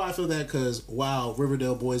 you know why I feel that? Because wow,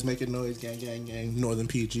 Riverdale boys making noise, gang, gang, gang, Northern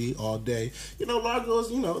PG all day. You know,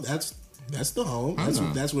 Largo's, you know, that's the home.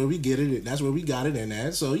 That's where we get it. That's where we got it in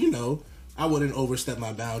at. So, you know, I wouldn't overstep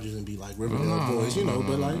my boundaries and be like Riverdale boys, you know,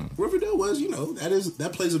 but like Riverdale was, you know,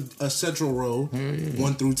 that plays a central role,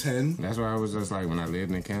 1 through 10. That's why I was just like, when I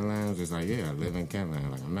lived in Kentland, I was just like, yeah, I live in Kentland.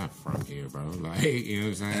 Like, I'm not from here, bro. Like, you know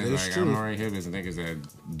what I'm saying? Like, true. I'm already here. There's niggas that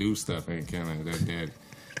do stuff in Kentland that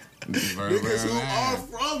Niggas who are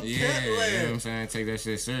from Kentland. You know what I'm saying? Take that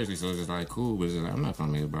shit seriously. So it's just like, cool, but it's just like, I'm not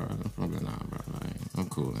from here, bro. I'm from Glenard, bro. Like, I'm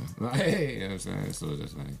cool, man. Like, you know what I'm saying? So it's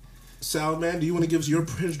just like, Sal, man, do you want to give us your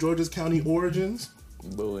Prince George's County origins?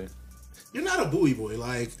 Bowie. You're not a Bowie boy.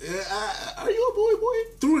 Like, are you a Bowie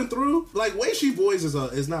boy through and through? Like, Weishi boys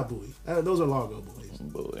is not Bowie. Those are Largo boys.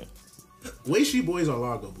 Bowie. Weishi boys are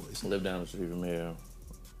Largo boys. Lived down the street from here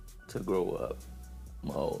to grow up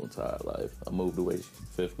my whole entire life. I moved to Weishi,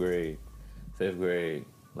 5th grade. 5th grade,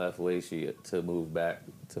 left Weishi to move back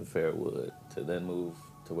to Fairwood, to then move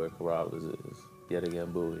to where Carrabba's is. Yet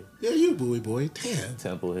again, Bowie. Yeah, you Bowie boy. Damn.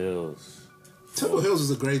 Temple Hills. Temple Hills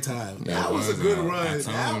was a great time. That was a good run.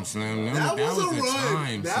 That was a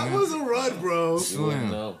run. That was a run, bro. You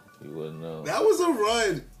wouldn't know. You wouldn't know. That was a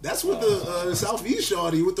run. That's with the Southeast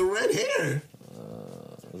shawty with the red hair.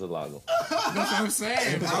 There's a lot going that's what I'm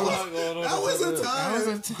saying. That was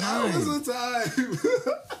a time.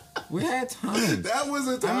 We had time. That was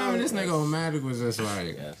a time. I remember this nigga Omatic was just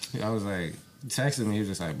like, I was like, texting me, he was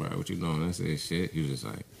just like, bro, what you doing? I said, shit. He was just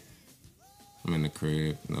like, I'm in the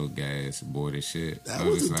crib, no gas, bored as shit. That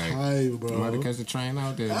was a time, bro. I'm about to catch the train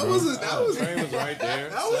out there, That bro. was the train was right there.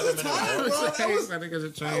 That was a time, bro.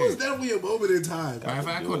 That was definitely a moment in time. Matter of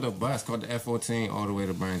fact, I caught the bus, caught the F-14 all the way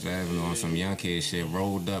to Branch Avenue on some young kid shit,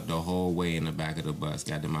 rolled up the whole way in the back of the bus,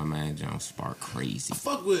 got to my man John Spark crazy.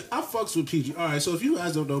 I fucks with PG. All right, so if you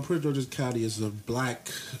guys don't know, Prince George's County is a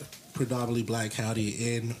predominantly black county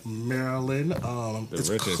in Maryland. The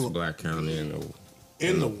richest black county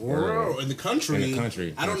in the world, in the country. In the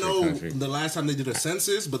country. I don't know the last time they did a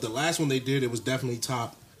census, but the last one they did, it was definitely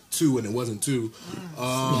top 2, and it wasn't 2. You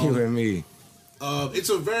and me. It's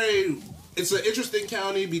an interesting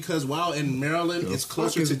county because while in Maryland, it's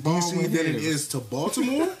closer to DC than it is to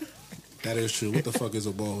Baltimore. That is true. What the fuck is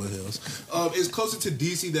a Baldwin Hills? It's closer to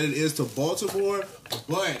DC than it is to Baltimore,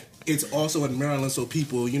 but it's also in Maryland, so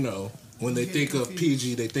people, you know, when they think of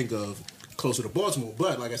PG, they think of closer to Baltimore.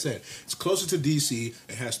 But like I said, it's closer to DC.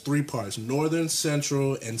 It has 3 parts: northern,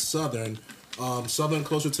 central, and southern. Southern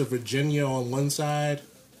closer to Virginia on one side,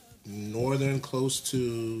 northern close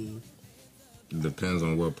to depends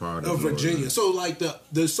on what part of Virginia. So like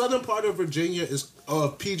the southern part of Virginia is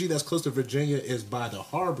PG that's close to Virginia is by the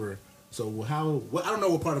harbor. So I don't know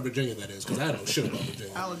what part of Virginia that is because I don't know shit about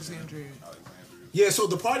Virginia. Alexandria. Yeah, so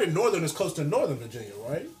the part in northern is close to northern Virginia,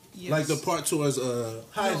 right? Yes. Like the part towards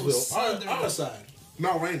Hyattsville, our side,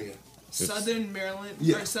 Mount Rainier. Southern Maryland,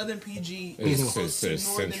 or Southern PG It's is close to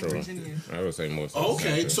northern central. Virginia. I would say more so.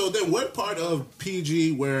 Okay, so then what part of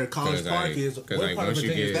PG where College Park is, what part of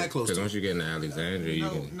Virginia is that close to? Because once you get into Alexandria, you No,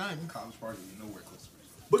 can... none. College Park is nowhere close to me.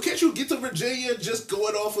 But can't you get to Virginia just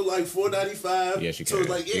going off of like 495? Yes, you So can. it's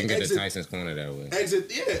like, You can get exit, to Tyson's Corner that way. exit.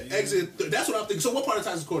 That's what I'm thinking. So what part of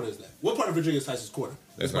Tyson's Corner is that? What part of Virginia is Tyson's Corner?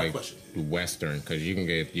 That's my like question. western, because you can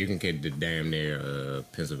get the damn near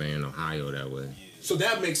Pennsylvania and Ohio that way. So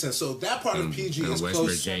that makes sense. So that part of PG is West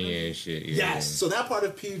close. Virginia and shit. Yeah. Yes. So that part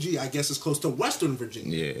of PG, I guess, is close to Western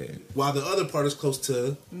Virginia. Yeah. While the other part is close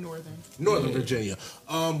to Northern Virginia.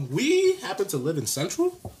 We happen to live in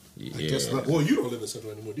Central. Yeah. I guess. Well, you don't live in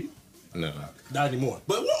Central anymore, do you? No. Not anymore.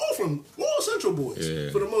 But we're all Central boys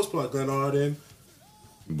Yeah. for the most part. Glenarden,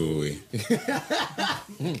 Bowie.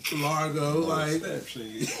 Largo, like.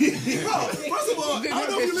 Actually, First of all, I don't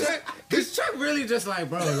know if you listen. Because Chuck really just like,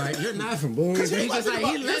 bro, like, you're not from Bowie. He's Here's my just thing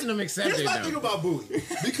like, about- letting them accept Here's it, my thing about Bowie.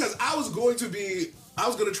 Because I was going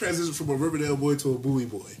to transition from a Riverdale boy to a Bowie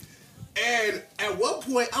boy. And at one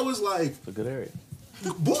point, I was like, It's a good area.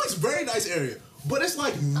 Bowie's a very nice area. But it's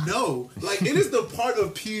like, no. Like, it is the part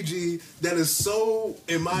of PG that is so,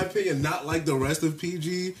 in my opinion, not like the rest of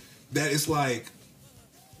PG, that it's like,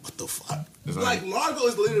 what the fuck? It's Like, like- Largo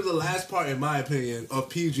is literally the last part, in my opinion, of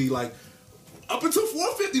PG. Like, up until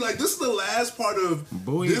 450, like, this is the last part of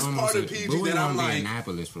Bowie this almost part of a- PG Bowie that I'm wanna be like,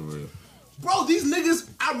 Annapolis for real. bro, these niggas,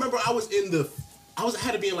 I remember I was in the I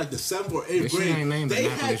had to be in like the 7th or 8th This shit grade. ain't named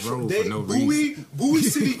Annapolis Road for no Bowie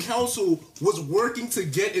City Council was working to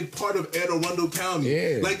get it part of Anne Arundel County.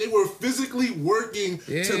 Yeah. Like they were physically working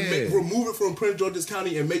to remove it from Prince George's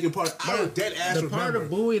County and make it part. I don't dead ass The remember. part of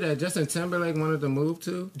Bowie that Justin Timberlake wanted to move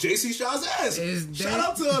to. JC Chazez. Is Shout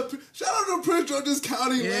out to Prince George's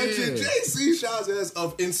County legend JC Chazez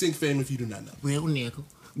of NSYNC fame. If you do not know, Real nickel.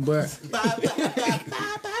 But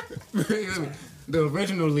the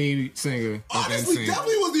original lead singer. honestly,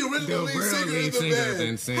 definitely was the original The lead real singer lead in the singer band. of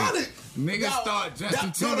NSYNC. How did Niggas thought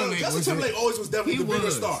Justin Timberlake Justin was Timberlake always was definitely He the bigger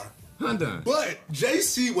was. star. Honda. But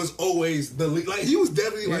JC was always the lead. Like he was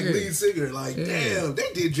definitely like Yeah. lead singer. Like damn,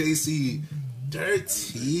 they did JC dirty.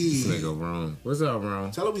 This nigga wrong. What's up,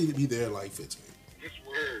 wrong? Tell him we be there like 15. This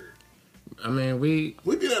word. I mean, we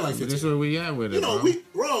We be there like 15. this is where we at with it. You know, bro. we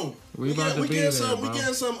wrong. We about to be getting there, some. bro. We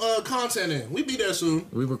getting some content in. We be there soon.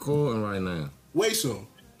 We recording right now. Way soon.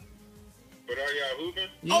 But are y'all hooping?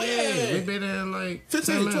 Oh, yeah. We be there in like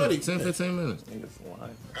 15, 10 minutes, 20. 10-15 minutes. Niggas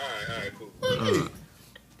lying. Alright, cool. Hey,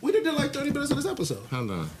 we did like 30 minutes of this episode. Hold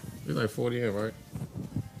on. We like 40 in, right?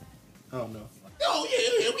 I don't know. Oh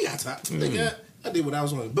yeah, we got time. Nigga, I did what I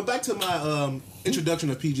was on. But back to my introduction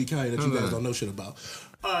of PG County that you guys don't know shit about.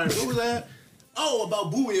 All right, what was that? Oh,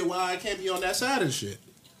 about Bowie and why I can't be on that side and shit.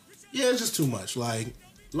 Yeah, it's just too much. Like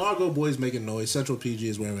Largo boys making noise. Central PG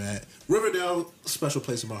is where we're at. Riverdale, special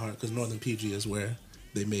place in my heart because Northern PG is where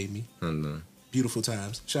they made me. Hold on. Beautiful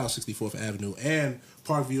times. Shout out 64th Avenue and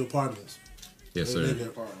Parkview Apartments. Yes, Real sir.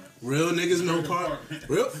 nigga. Real niggas know Park.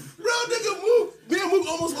 Real nigga Mook. Me and Mook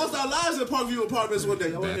almost lost our lives at Parkview Apartments one day.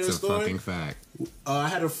 Y'all want to hear a That's a story? fucking fact. I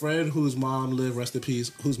had a friend whose mom lived, rest in peace,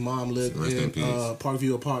 whose mom lived Rest in in peace.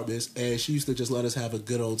 Parkview Apartments, and she used to just let us have a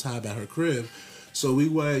good old time at her crib. So we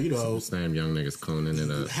were, Same young niggas cleaning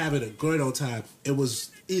it up. having a great old time. It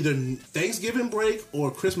was either Thanksgiving break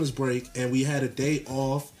or Christmas break, and we had a day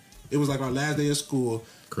off. It was like our last day of school.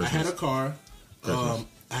 Christmas. I had a car. Christmas.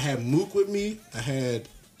 I had Mook with me. I had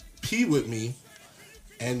P with me.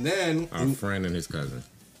 And then... Our friend and his cousin.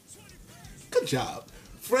 Good job.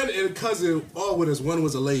 Friend and cousin all with us. One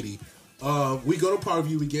was a lady. We go to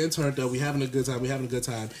Parkview. We getting turned up. We having a good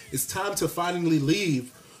time. It's time to finally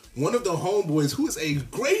leave. One of the homeboys, who is a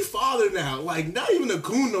great father now, like not even a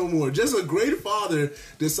coon no more, just a great father,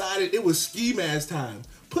 decided it was ski mask time.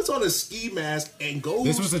 Puts on a ski mask and goes.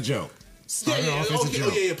 This was a joke. Started off as a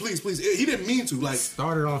joke. Please. He didn't mean to. Like,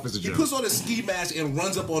 Started off as a he joke. puts on a ski mask and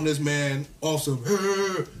runs up on this man, also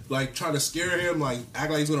like trying to scare him, like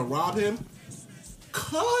act like he's gonna rob him.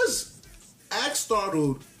 Cuz act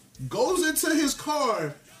startled, goes into his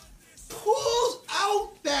car, pulls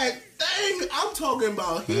out that thing. I'm talking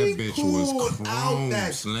about. He That bitch pulled was out chrome,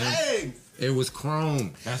 that Slim. thing. It was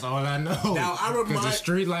chrome. That's all I know. Now, I remind- Because the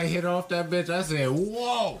street light hit off that bitch. I said,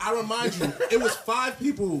 whoa. I remind you, it was 5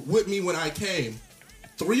 people with me when I came.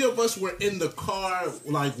 3 of us were in the car,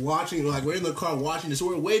 we're in the car watching this. So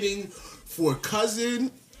we're waiting for cousin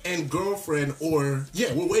and girlfriend, we're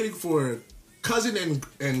waiting for cousin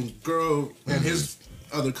and girl and his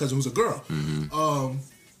other cousin who's a girl.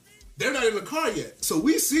 They're not in the car yet. So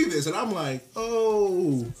we see this and I'm like,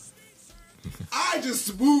 oh. I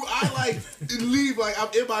just move. I leave. Like I'm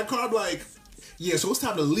in my car. I'm like, yeah. So it's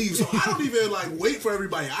time to leave. So I don't even wait for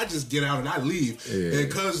everybody. I just get out and I leave. Yeah.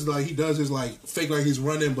 And cause he does his fake like he's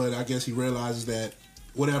running, but I guess he realizes that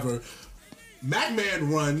whatever. Mac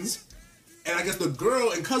Man runs, and I guess the girl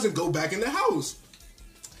and cousin go back in the house.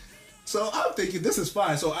 So I'm thinking this is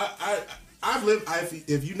fine. So I've lived.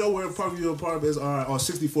 If you know where Parkview Apartments are on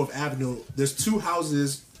 64th Avenue, there's 2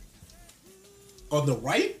 houses on the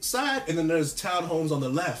right side, and then there's townhomes on the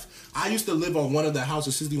left. I used to live on one of the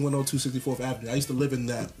houses, 6102 64th Avenue. I used to live in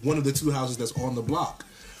that one of the 2 houses that's on the block.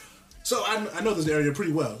 So I know this area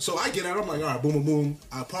pretty well. So I get out, I'm like, all right, boom, boom, boom.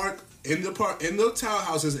 I park in the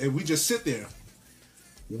townhouses, and we just sit there.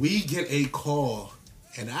 We get a call,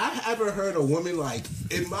 and I haven't heard a woman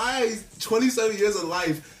in my 27 years of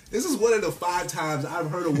life. This is one of the 5 times I've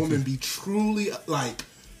heard a woman be truly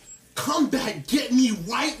come back, get me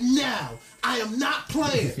right now. I am not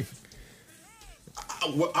playing.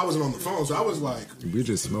 I wasn't on the phone, so I was like, We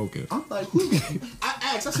just smoking. I'm like, who? I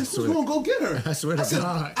asked, I said, who's going to go get her? I swear to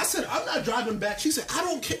God. I said, I'm not driving back. She said, I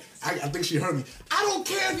don't care. I think she heard me. I don't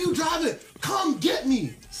care if you drive it. Come get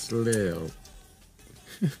me. Slim.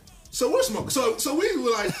 So we're smoking. So we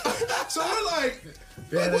were like, so we're like,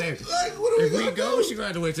 Yeah, what are we if we gonna go, do? she gonna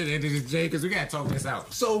have to wait till the end of this day because we gotta talk this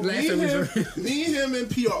out. So Last me, time we him, and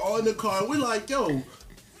P are all in the car. We're like, yo,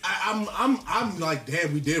 I'm like,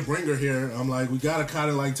 damn, we did bring her here. I'm like, we gotta kind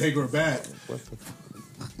of take her back,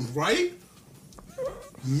 right?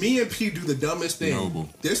 Me and P do the dumbest thing. Noble.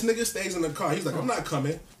 This nigga stays in the car. He's like, I'm not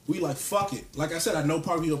coming. We like, fuck it. Like I said, I know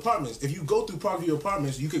Parkview Apartments. If you go through Parkview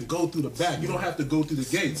Apartments, you can go through the back. You don't have to go through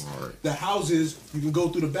the gates. The houses, you can go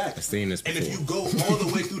through the back. I've seen this And before. if you go all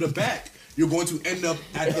the way through the back, you're going to end up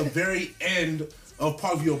at the very end of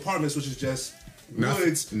Parkview Apartments, which is just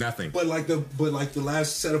woods. Nothing. But like the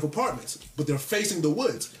last set of apartments. But they're facing the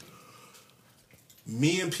woods.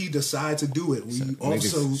 Me and P decide to do it. We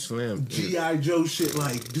also niggas slim. G.I. Joe shit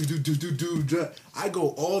like do. I go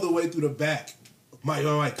all the way through the back. Mike,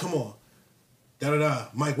 all right, come on. Da.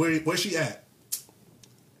 Mike, where's she at?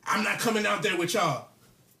 I'm not coming out there with y'all.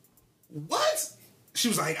 What? She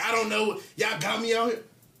was like, I don't know. Y'all got me out here.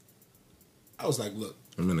 I was like, look.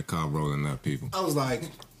 I'm in the car rolling up, people. I was like,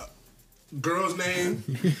 girl's name,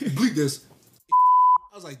 bleep this.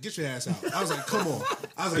 I was like, get your ass out. I was like, come on.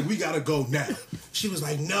 I was like, we gotta go now. She was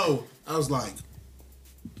like, no. I was like,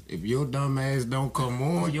 if your dumb ass don't come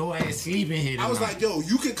on, your ass sleeping here tonight. I was like, yo,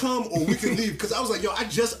 you can come or we can leave. Because I was like, yo, I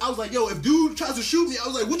was like, yo, if dude tries to shoot me, I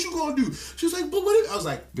was like, what you gonna do? She was like, but what if? I was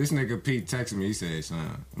like, this nigga Pete texted me. He said,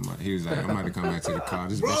 son, he was like, I'm about to come back to the car.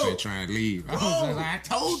 This bitch ain't trying to leave. I was like, I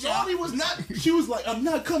told y'all. Shawty was not, she was like, I'm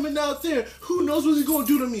not coming out there. Who knows what he's gonna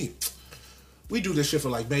do to me? We do this shit for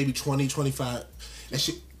like maybe 20, 25. And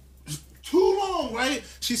she, too long, right?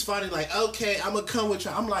 She's finally like, okay, I'm gonna come with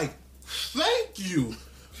you. I'm like, thank you.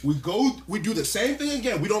 We do the same thing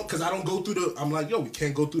again. We don't, because I don't go through I'm like, yo, we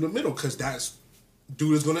can't go through the middle because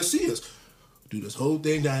dude is gonna see us. Do this whole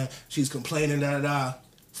thing down. She's complaining, da.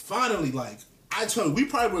 Finally, like, I told her, we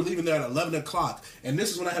probably were leaving there at 11 o'clock. And this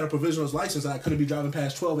is when I had a provisional license and I couldn't be driving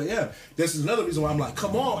past 12 a.m. This is another reason why I'm like,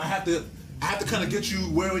 come on, I have to kind of get you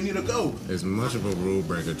where we need to go. As much of a rule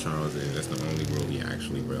breaker Charles is, that's the only rule he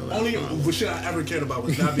actually realized. Only shit I ever cared about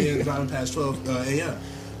was not being driving past 12 a.m.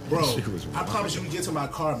 Bro, Shit was I promise you, we get to my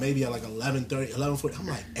car maybe at like 11:30, 11:40. I'm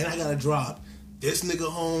like, and I gotta drop this nigga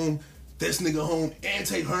home, and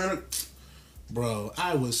take her. Bro,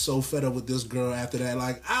 I was so fed up with this girl after that.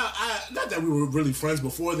 Like, I not that we were really friends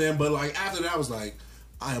before then, but like after that, I was like,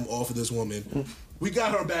 I am all for this woman. We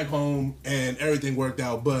got her back home and everything worked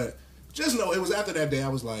out, but just know it was after that day I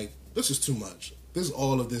was like, this is too much.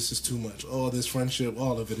 All of this is too much. All this friendship,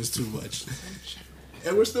 all of it is too much.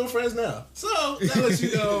 And we're still friends now. So, that lets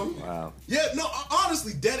you know. Wow. Yeah, no,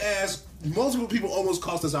 honestly, dead ass, multiple people almost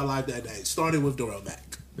cost us our life that day. Started with Dorel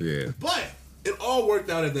Mack. Yeah. But it all worked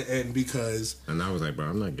out at the end because And I was like, bro,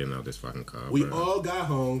 I'm not getting out this fucking car, we bro. all got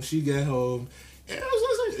home. She got home. And I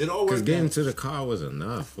was like, it all Because worked getting out. to the car was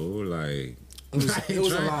enough, fool. Like, It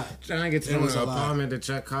was a lot. Trying to get to It the was a lot. apartment to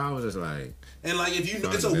check car was just like, And like, if you know,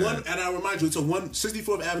 Fuck it's a that. one, and I remind you,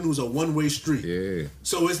 64th Avenue is a one-way street. yeah.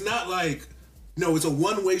 So it's not like, no, it's a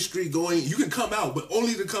one-way street going. You can come out, but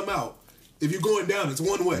only to come out. If you're going down, it's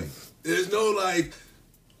one way. There's no like,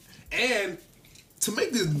 and to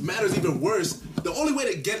make this matters even worse, the only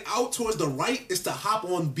way to get out towards the right is to hop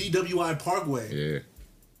on BWI Parkway. Yeah.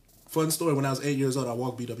 Fun story, when I was 8 years old, I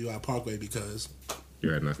walked BWI Parkway because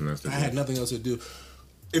You had nothing else to do. I had nothing else to do.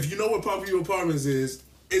 If you know what Parkview Apartments is,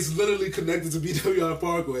 it's literally connected to BWI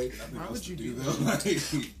Parkway. Why would you do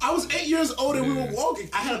that? I was 8 years old and we were Yeah. walking.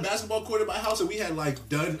 I had a basketball court in my house and we had like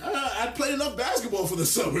done. I'd played enough basketball for the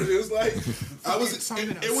summer. It was like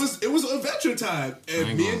it was adventure time. And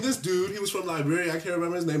Hang me on. and this dude, he was from Liberia. I can't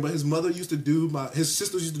remember his name, but his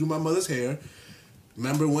sisters used to do my mother's hair.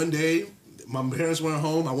 Remember one day, my parents weren't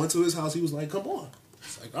home. I went to his house. He was like, "Come on."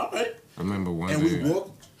 It's like, all right. I remember one And day, we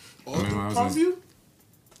walked all through remember I was Parkview.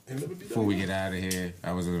 And let me be before we get out of here,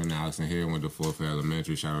 I was living in Alexandria Hill, went to 4th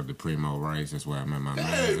Elementary. Shout out to Primo Rice. That's where I met my man.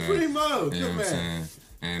 Hey, Primo, You know good what I'm man. saying?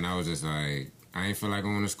 And I was just like, I ain't feel like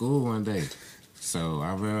going to school one day. So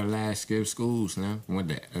I realized skip school, now. Went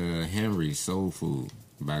to Henry's Soul Food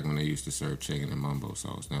back when they used to serve chicken and mumbo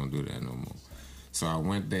sauce. They don't do that no more. So I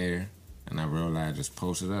went there and I realized just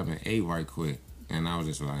posted up and ate right quick. And I was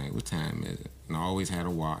just like, what time is it? And I always had a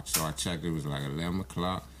watch. So I checked, it was like 11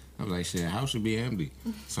 o'clock. I was like, shit, house should be empty.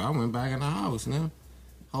 So I went back in the house, now.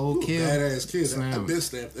 Whole You a kid. badass kid. Slam. I've been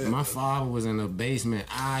stamped that, My bro. father was in the basement.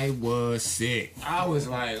 I was sick. I was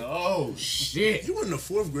like, oh, shit. You were in the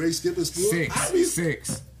 4th grade skipping school? I'd be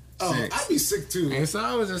Six. I'd be sick too. And so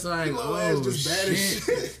I was just like, Your oh, ass just bad as shit.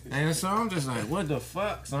 shit. And so I'm just like, what the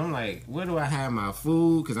fuck? So I'm like, where do I have my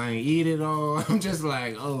food? Because I ain't eat it all. I'm just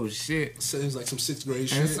like, oh, shit. Seems like some 6th grade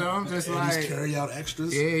shit. And so I'm just And like- these carry out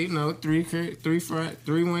extras. Yeah, you know, three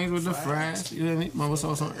wings with the fries. You know what I mean? Mama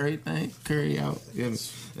sauce on everything. Curry out. You know what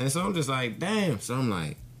I mean? And so I'm just like, damn. So I'm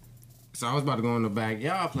like, so I was about to go in the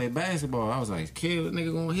backyard, play basketball. I was like, kid, what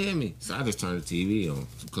nigga gonna hear me? So I just turned the TV on,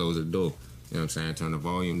 close the door. You know what I'm saying? Turn the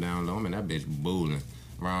volume down low. Man, that bitch booling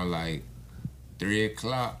around like 3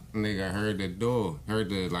 o'clock, nigga, I heard the door. Heard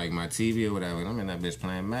the, like, my TV or whatever. And I'm in that bitch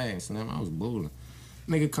playing Madden. Slim, I was booling.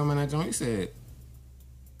 Nigga coming at John, he said,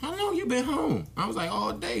 how long you been home? I was like,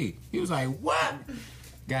 all day. He was like, what?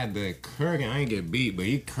 Got the Kirk, I ain't get beat, but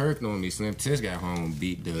he kirked on me. Slim Tish got home,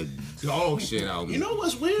 beat the dog shit out of me. You know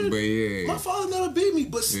what's weird? But yeah. My father never beat me,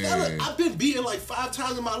 but Stella, Yeah. I've been beaten like 5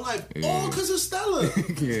 times in my life, Yeah. all because of Stella.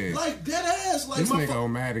 Yeah. Like, dead ass. Like, This my nigga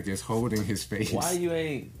Omatic is holding his face. Why you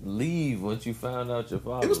ain't leave once you found out your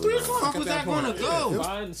father? It was 3 gone? o'clock. Fuck at was that I gonna point. go? Yeah.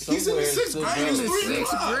 Find He's in the somewhere 6th to grade. go. I'm in the It's 3 6th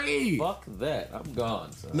o'clock. grade. Fuck that. I'm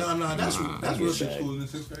gone, son. No, that's real shit. School in the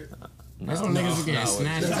 6th grade? That's when niggas was getting no,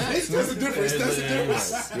 snatched up. That's the difference. That's the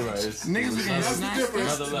difference. You're right. It's Niggas was getting That's the snatched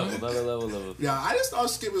difference. up. another level. Yeah, I didn't start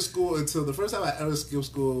skipping school until the first time I ever skipped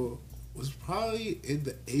school was probably in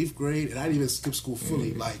the 8th grade, and I didn't even skip school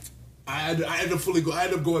fully. Like, I ended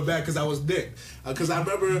up going back because I was dick. Because I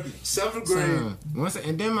remember 7th grade.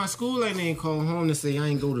 And then my school ain't even call home to say I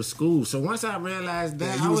ain't go to school. So once I realized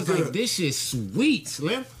that, Yeah, you I was was like, good. this shit sweet,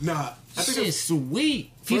 Slim. Nah, I think Shit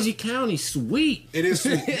sweet. Fiji County sweet. it is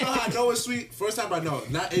sweet. You know how I know it's sweet? First time I know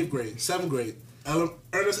it. Not 8th grade, 7th grade.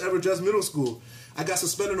 Ernest Everett Just Middle School. I got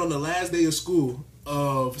suspended on the last day of school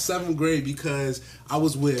of 7th grade because I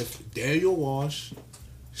was with Daniel Walsh,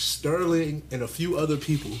 Sterling, and a few other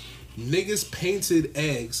people. Niggas painted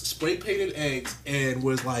eggs, spray painted eggs, and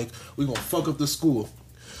was like, we gonna fuck up the school.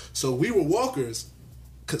 So we were walkers.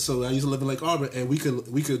 So I used to live in Lake Arbor, and we could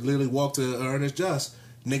literally walk to Ernest Just.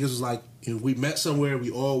 Niggas was like, if we met somewhere, we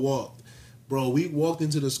all walked. Bro, we walked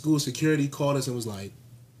into the school, security called us and was like,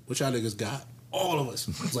 what y'all niggas got? All of us.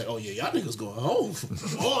 I was like, oh yeah, y'all niggas going home.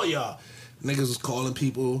 All y'all. Niggas was calling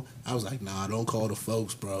people. I was like, nah, don't call the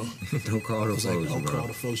folks, bro. Don't call I those was like, folks, don't bro. call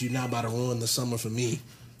the folks. You're not about to ruin the summer for me.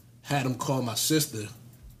 Had him call my sister.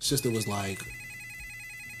 Sister was like,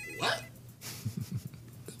 what?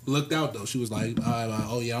 Looked out though. She was like,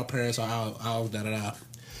 oh yeah, our parents are out, da da da.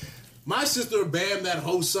 My sister Bam that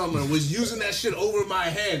whole summer was using that shit over my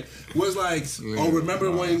head. Was like, oh, remember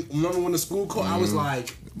when the school called? I was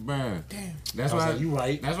like, Bruh. damn. That's I was why like, you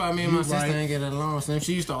right. That's why me and my You sister right. ain't get along. Slim.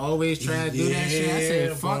 She used to always try to do that shit. I said,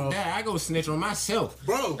 Yeah, fuck bro. that. I go snitch on myself.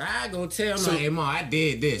 Bro. I go tell So- my hey mom, I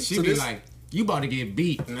did this. She so be this- like, you about to get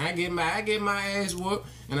beat. And I get my ass whooped.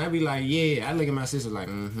 And I be like, yeah. I look at my sister like,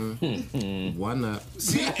 one up.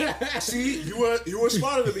 See, you were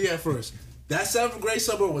smarter than me at first. That 7th grade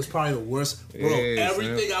summer was probably the worst. Bro, Yeah,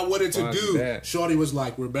 everything son. I wanted to Fuck do, that. Shorty was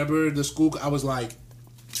like, remember the school? I was like,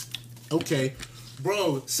 okay.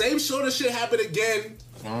 Bro, same sort of shit happened again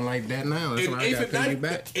I don't like that now. That's in why I 8th got and to pay you 9th,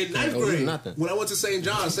 back. in Can't 9th go do grade. nothing. When I went to St.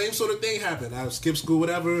 John, same sort of thing happened. I skipped school,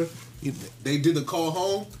 whatever. They did the call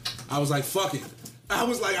home. I was like, fuck it. I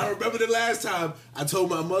was like, I remember the last time I told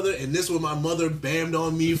my mother, and this was my mother bammed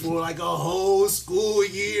on me for like a whole school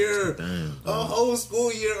year. A whole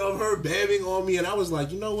school year of her bamming on me. And I was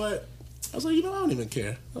like, you know what? I was like, I don't even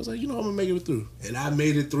care. I was like, I'm going to make it through. And I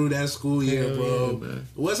made it through that school year, Hell bro. yeah, man.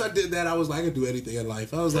 Once I did that, I was like, I could do anything in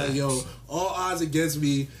life. I was like, yo, all odds against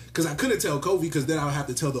me. Because I couldn't tell Kobe because then I would have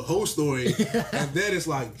to tell the whole story. And then it's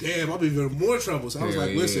like, damn, I'm even more trouble. So I was Hell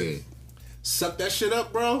like, yeah. listen, suck that shit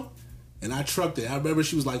up, bro. And I trucked it. I remember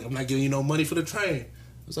she was like, I'm not giving you no money for the train. I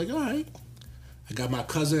was like, all right. I got my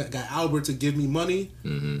cousin, I got Albert to give me money.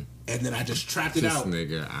 And then I just trapped it This out.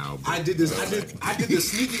 nigga Albert. I did this. I did the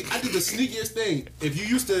sneakiest thing. If you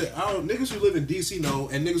used to, niggas who live in DC know,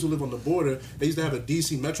 and niggas who live on the border, they used to have a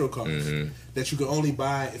DC Metro card that you could only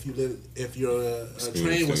buy if your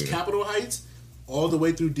train was student. Capitol Heights, all the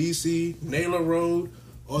way through DC, Naylor Road,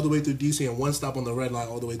 all the way through DC, and one stop on the red line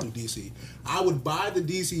all the way through DC. I would buy the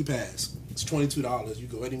DC pass. It's $22. You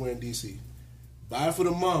go anywhere in DC. Buy it for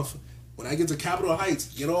the month. When I get to Capitol Heights,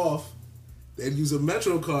 get off. Then use a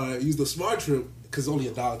Metro card, use the Smart Trip, because only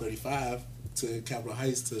 $1.35 to Capitol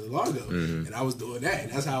Heights to Largo. And I was doing that.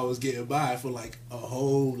 And that's how I was getting by for like a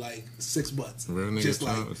whole 6 months. Real nigga Just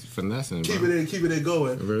like finessing, bro. keeping it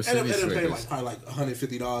going. Real And city I paid slickers. probably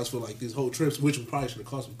 $150 for these whole trips, which probably should have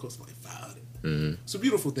cost me like $500. It's a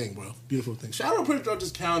beautiful thing, bro. Beautiful thing. Shout out Prince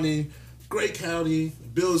George's County, great county,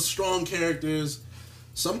 builds strong characters,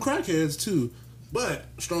 some crackheads too, but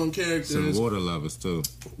strong characters. Some water lovers too.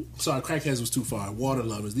 Sorry, crackheads was too far. Water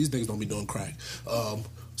lovers. These niggas don't be doing crack.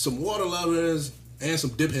 Some water lovers and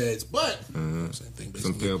some dip heads, but same thing basically.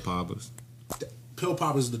 Some pill poppers. Pill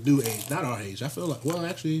poppers is the new age, not our age. I feel like, well,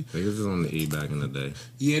 actually, Niggas was on the E back in the day.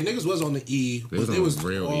 yeah, niggas was on the E, They but was they on was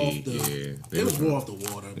real off E, the. yeah. They was more off the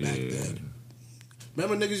water back Yeah. then.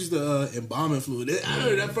 Remember niggas used to embalming fluid. I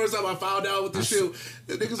remember that first time I found out what the shit.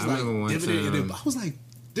 The niggas was I remember one like dipping it in time- it. I was like,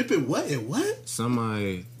 dipping what and what?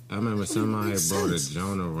 I remember somebody make brought a sense.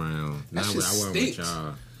 joint around. That Nah, shit I wasn't stinks. with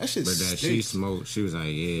y'all. That shit But that she stinks. smoked, she was like,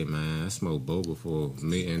 yeah, man, I smoked bowl before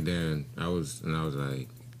me. And then I was like,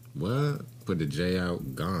 what? Put the J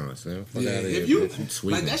out, gone, son. Fuck Yeah, outta here, if you bitch.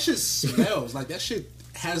 Sweet. like that shit smells like that shit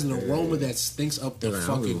has an aroma that stinks up the Like, I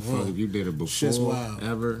don't give a fucking fuck room. if you did it Shit's before, wild.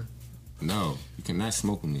 ever. No, you cannot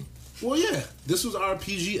smoke with me. Well, yeah, this was our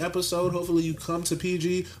PG episode. Hopefully, you come to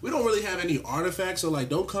PG. We don't really have any artifacts, so like,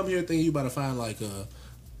 don't come here thinking you about to find like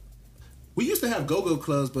We used to have go-go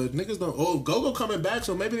clubs, but niggas don't. Oh, go-go coming back,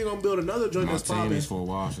 so maybe they're gonna build another joint that's popping. Martinis for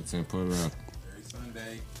Washington, put it up. Every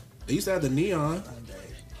Sunday. They used to have the Neon.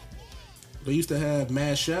 They used to have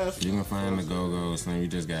Mad Chef. You can find the Go-Go's, man. You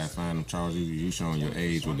just gotta find them. Charles, you showing your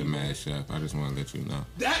age with the Mad Chef. I just want to let you know.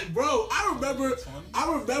 That bro, I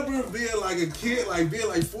remember being like a kid, like being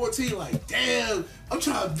like 14, like damn, I'm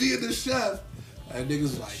trying to be the chef. And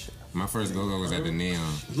niggas like My first Go-Go was at the Neon.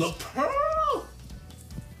 La Pearl.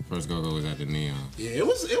 First Go-Go was at the Neon. Yeah, it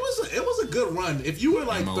was a good run. If you were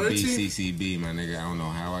like 13, MOBCCB, my nigga. I don't know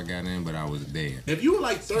how I got in, but I was there. if you were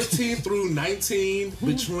like 13 through 19,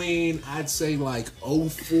 between I'd say like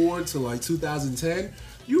 04 to like 2010,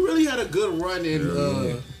 you really had a good run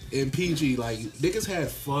in PG. Like niggas had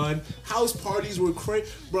fun. House parties were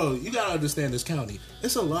crazy, bro. You gotta understand this county.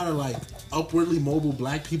 It's a lot of like upwardly mobile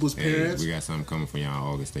black people's Hey, parents. we got something coming for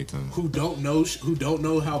y'all August. Stay tuned. Who don't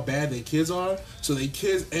know how bad their kids are, so their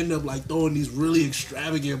kids end up like throwing these really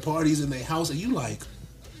extravagant parties in their house, and you like,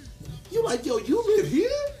 yo, you live here?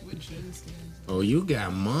 With jeans skins. Oh, you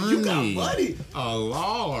got money. You got money. A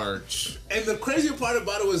large. And the crazier part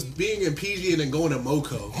about it was being in PG and then going to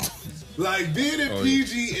Moco. Like being in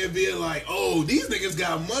PG and being like, oh, these niggas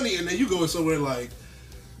got money, and then you go somewhere like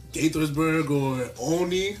Gaithersburg or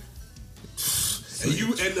Oni, and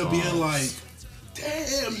you end up being like,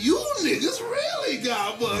 damn, you niggas really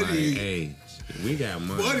got money. Like, hey, we got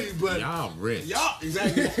money. But y'all rich. Y'all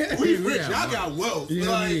exactly. We We rich. got Y'all got wealth. You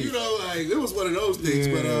know what I Like mean? you know, like it was one of those things.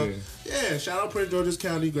 Yeah. But yeah, shout out Prince George's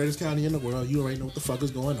County, greatest county in the world. You already know what the fuck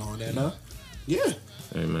is going on, and yeah.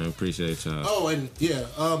 Hey man, appreciate y'all. Oh, and yeah,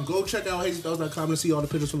 go check out hazythoughts.com to see all the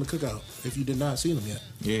pictures from the cookout if you did not see them yet.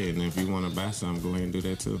 Yeah, and if you want to buy something, go ahead and do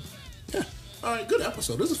that too. Yeah. All right, good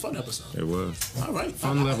episode. This is a fun episode. It was. All right,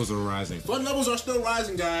 Fun levels are rising. Fun levels are still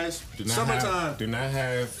rising, guys. Do not Summertime. do not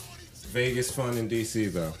have Vegas fun in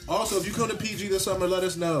DC though. Also, if you come to PG this summer, let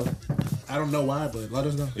us know. I don't know why, but let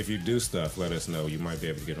us know. If you do stuff, let us know. You might be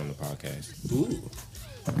able to get on the podcast. Ooh.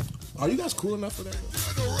 Are you guys cool enough for that?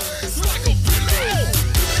 Like a pillow.